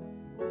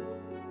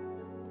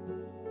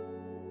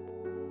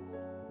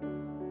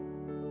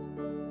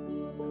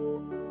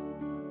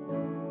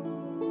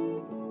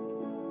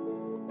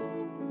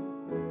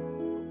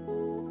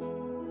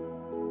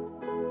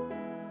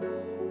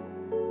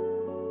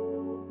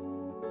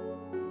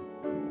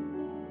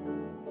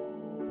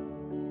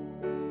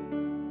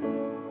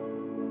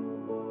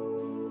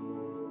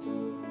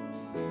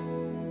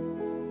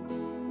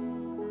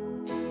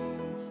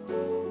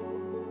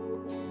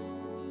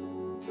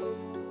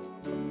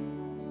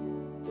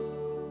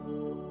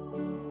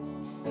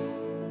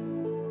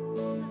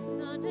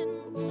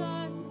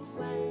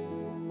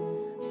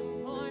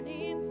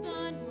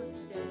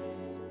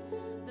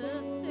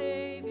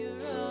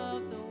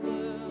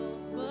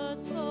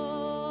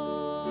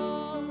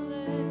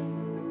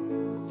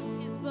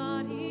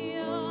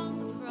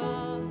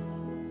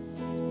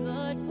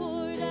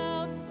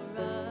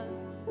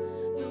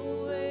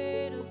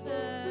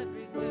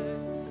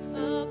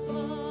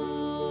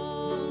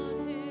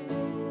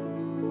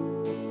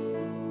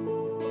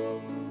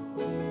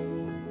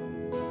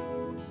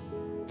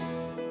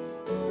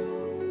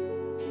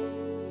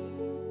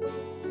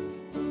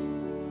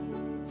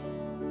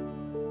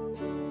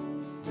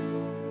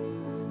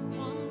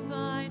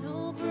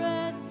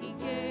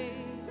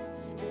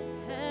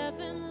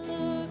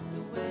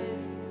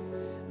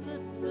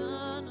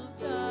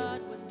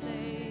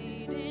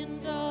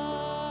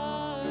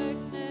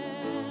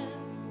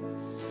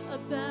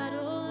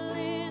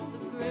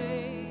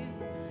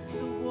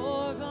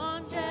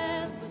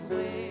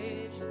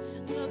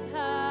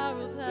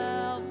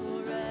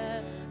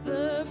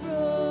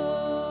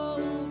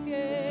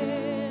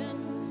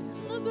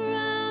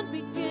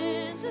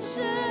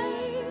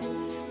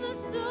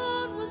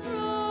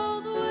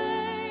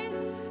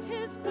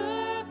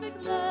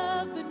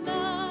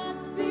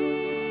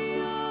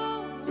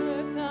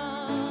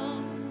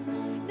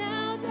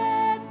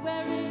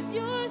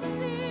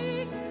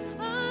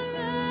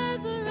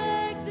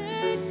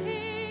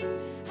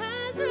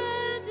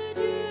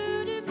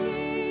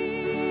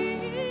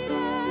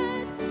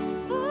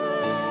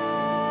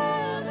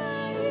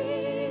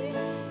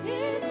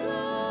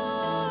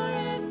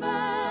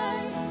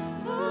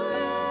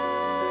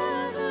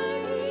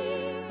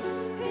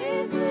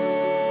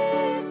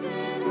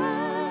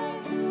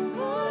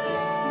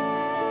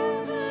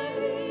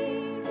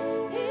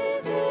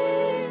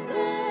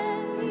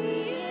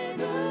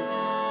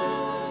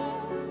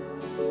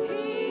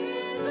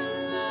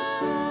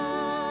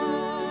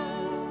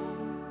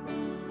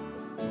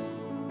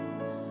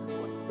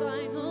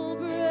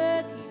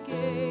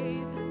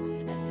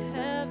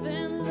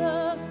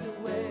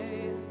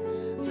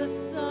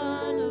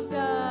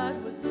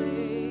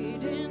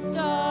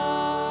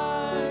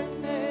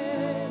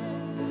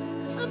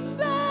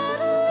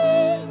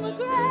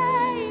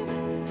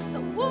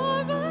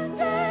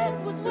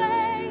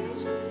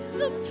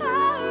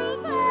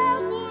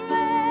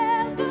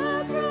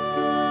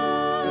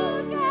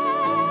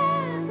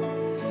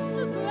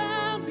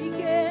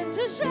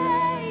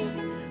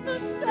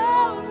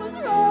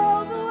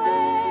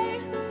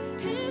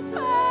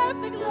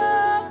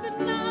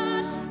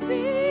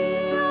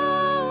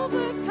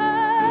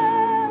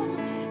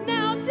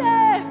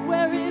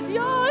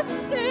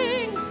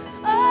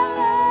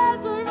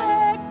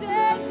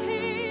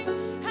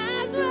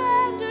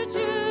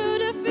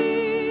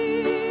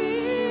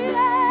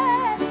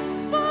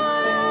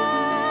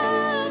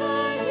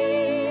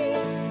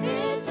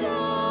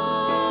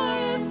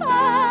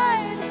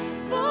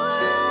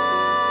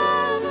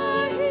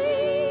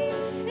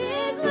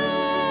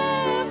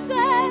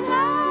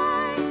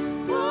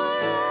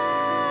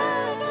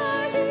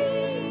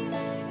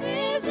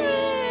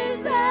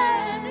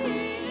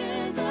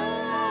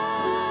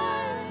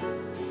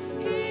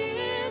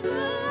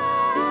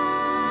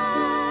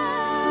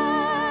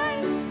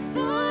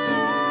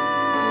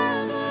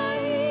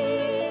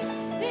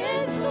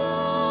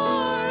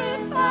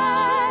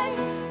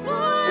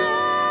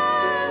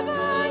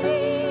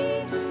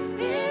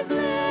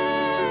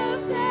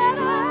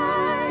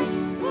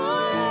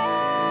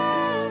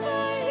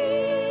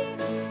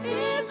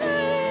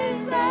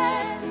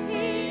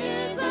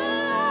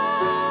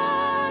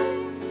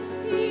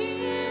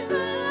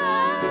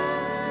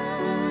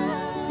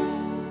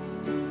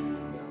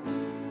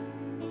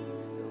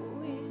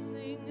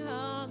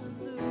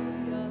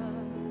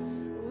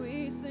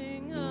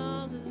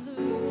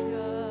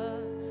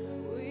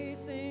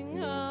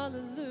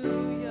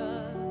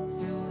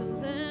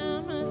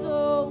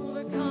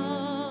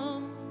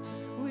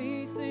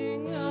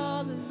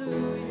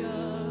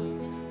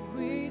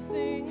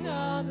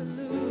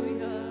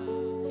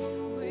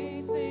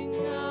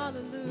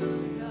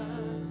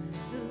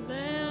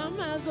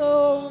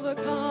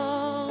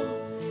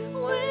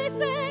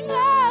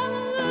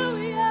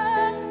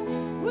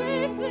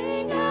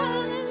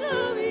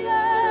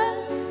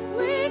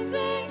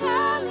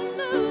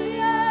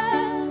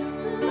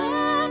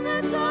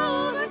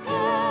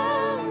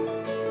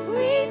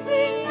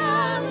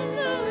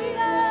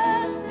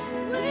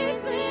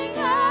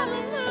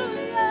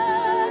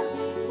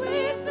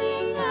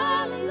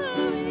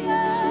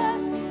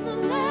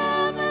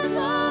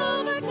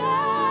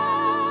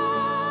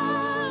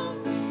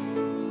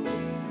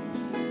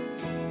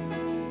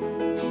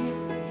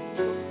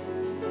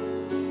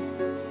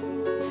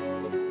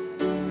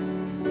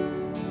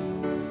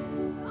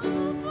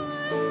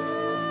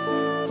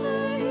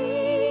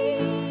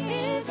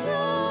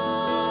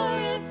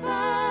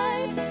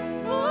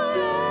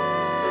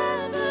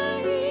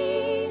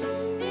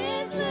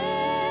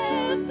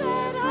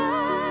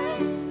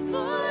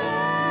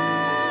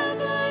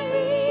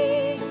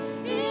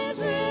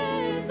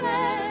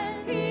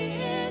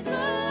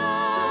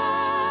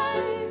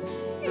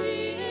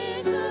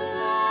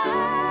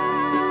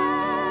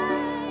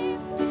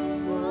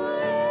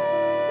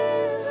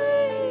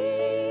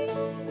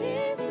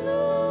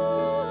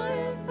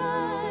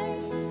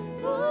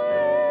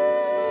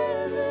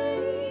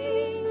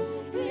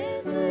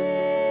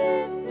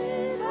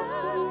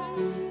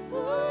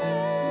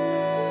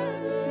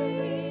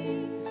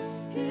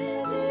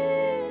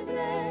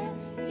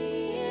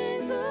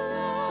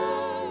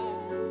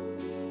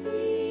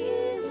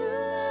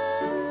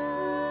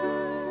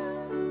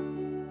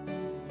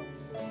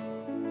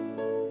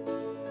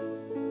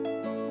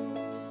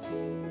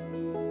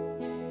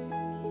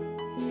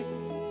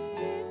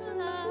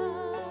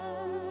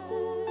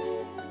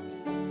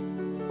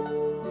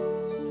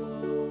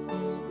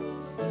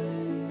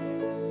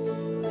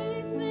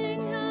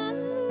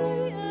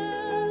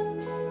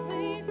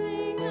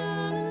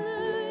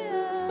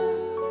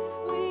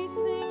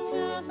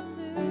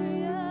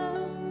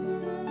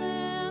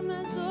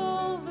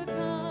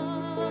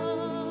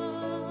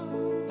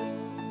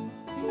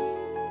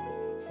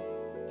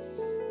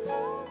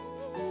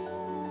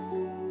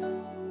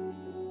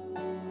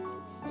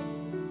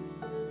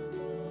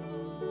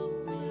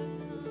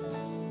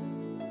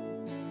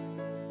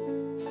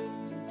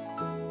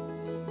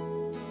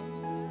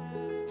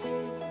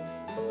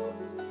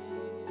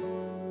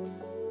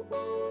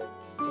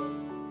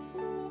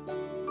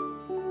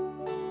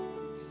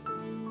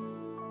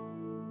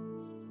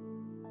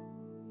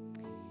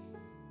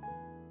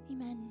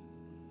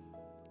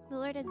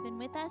 Lord has been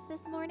with us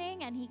this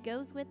morning, and he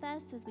goes with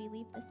us as we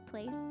leave this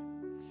place.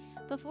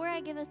 Before I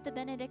give us the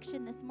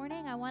benediction this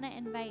morning, I want to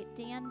invite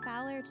Dan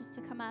Fowler just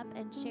to come up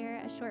and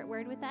share a short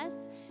word with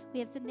us. We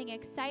have something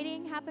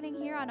exciting happening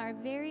here on our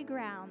very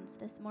grounds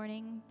this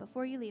morning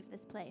before you leave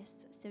this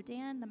place. So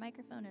Dan, the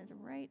microphone is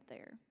right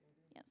there.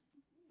 Yes.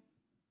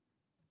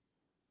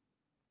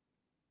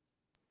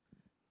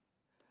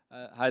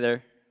 Hi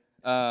there.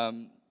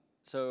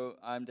 So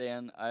I'm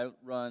Dan. I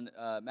run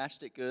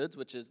Matchstick Goods,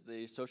 which is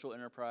the social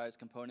enterprise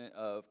component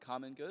of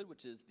Common Good,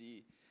 which is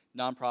the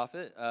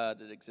nonprofit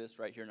that exists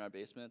right here in our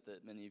basement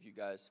that many of you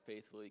guys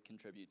faithfully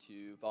contribute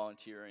to,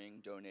 volunteering,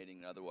 donating,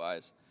 and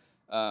otherwise.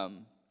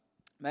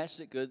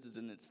 Matchstick Goods is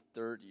in its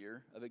 3rd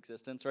year of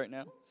existence right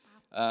now.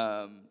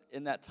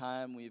 In that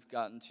time, we've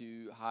gotten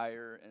to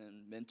hire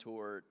and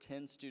mentor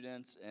 10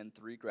 students and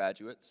 3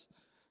 graduates.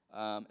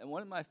 And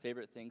one of my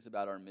favorite things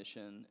about our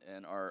mission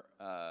and our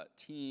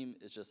team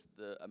is just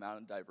the amount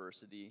of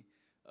diversity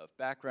of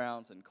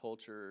backgrounds and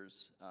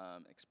cultures,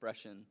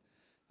 expression.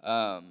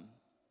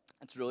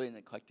 It's really an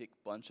eclectic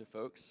bunch of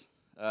folks.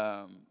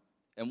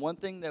 And one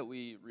thing that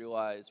we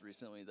realized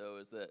recently, though,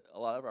 is that a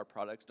lot of our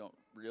products don't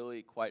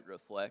really quite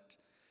reflect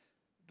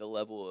the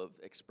level of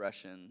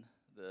expression,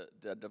 the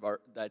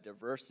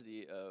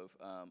diversity of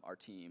our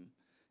team.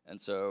 And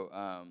so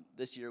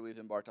this year we've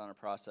embarked on a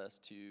process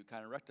to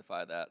kind of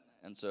rectify that.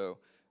 And so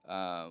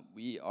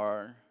we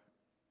are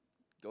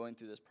going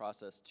through this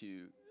process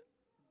to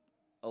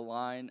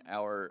align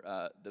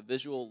the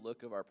visual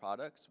look of our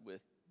products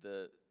with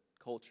the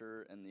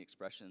culture and the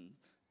expression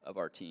of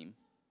our team.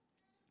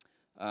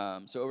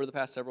 So over the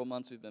past several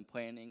months, we've been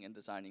planning and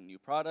designing new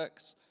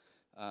products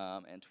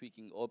and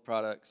tweaking old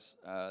products.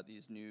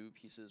 These new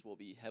pieces will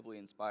be heavily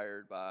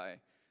inspired by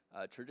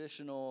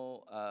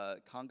traditional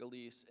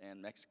Congolese and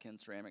Mexican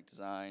ceramic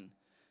design.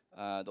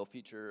 They'll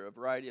feature a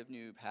variety of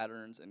new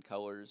patterns and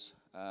colors.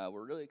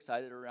 We're really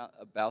excited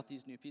about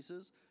these new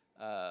pieces,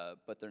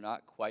 but they're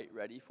not quite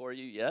ready for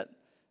you yet.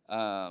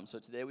 So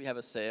today we have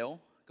a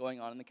sale going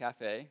on in the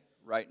cafe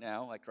right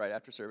now, like right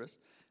after service.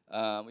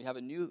 We have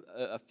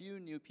a few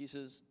new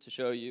pieces to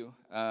show you,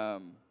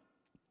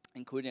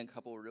 including a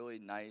couple really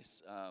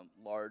nice,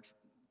 large,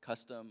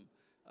 custom,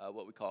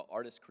 what we call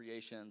artist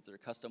creations. They're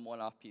custom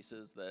one-off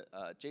pieces that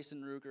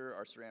Jason Ruger,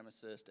 our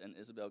ceramicist, and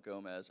Isabel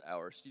Gomez,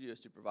 our studio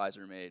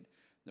supervisor, made.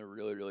 They're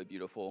really, really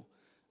beautiful.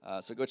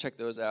 So go check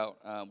those out.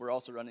 We're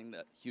also running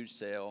that huge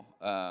sale.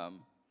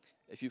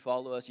 If you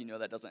follow us, you know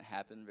that doesn't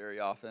happen very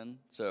often.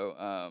 So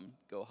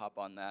go hop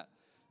on that.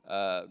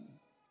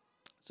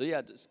 So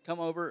yeah, just come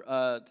over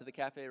to the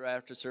cafe right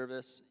after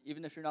service.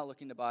 Even if you're not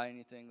looking to buy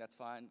anything, that's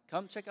fine.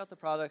 Come check out the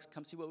products.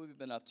 Come see what we've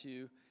been up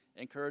to.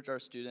 Encourage our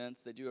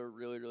students. They do a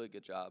really, really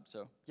good job.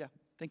 So yeah,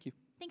 thank you.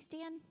 Thanks,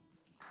 Dan.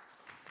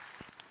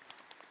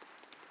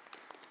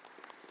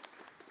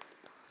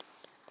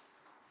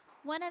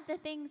 One of the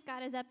things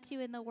God is up to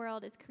in the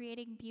world is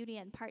creating beauty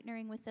and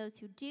partnering with those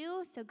who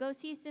do. So go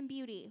see some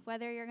beauty,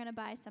 whether you're going to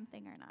buy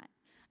something or not.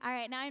 All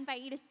right, now I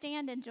invite you to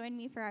stand and join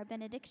me for our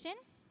benediction.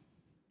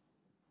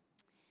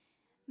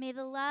 May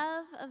the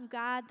love of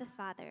God the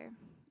Father,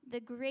 the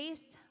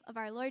grace of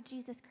our Lord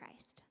Jesus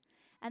Christ,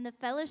 and the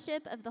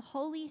fellowship of the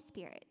Holy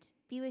Spirit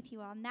be with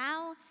you all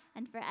now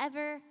and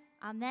forever.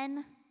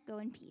 Amen. Go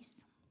in peace.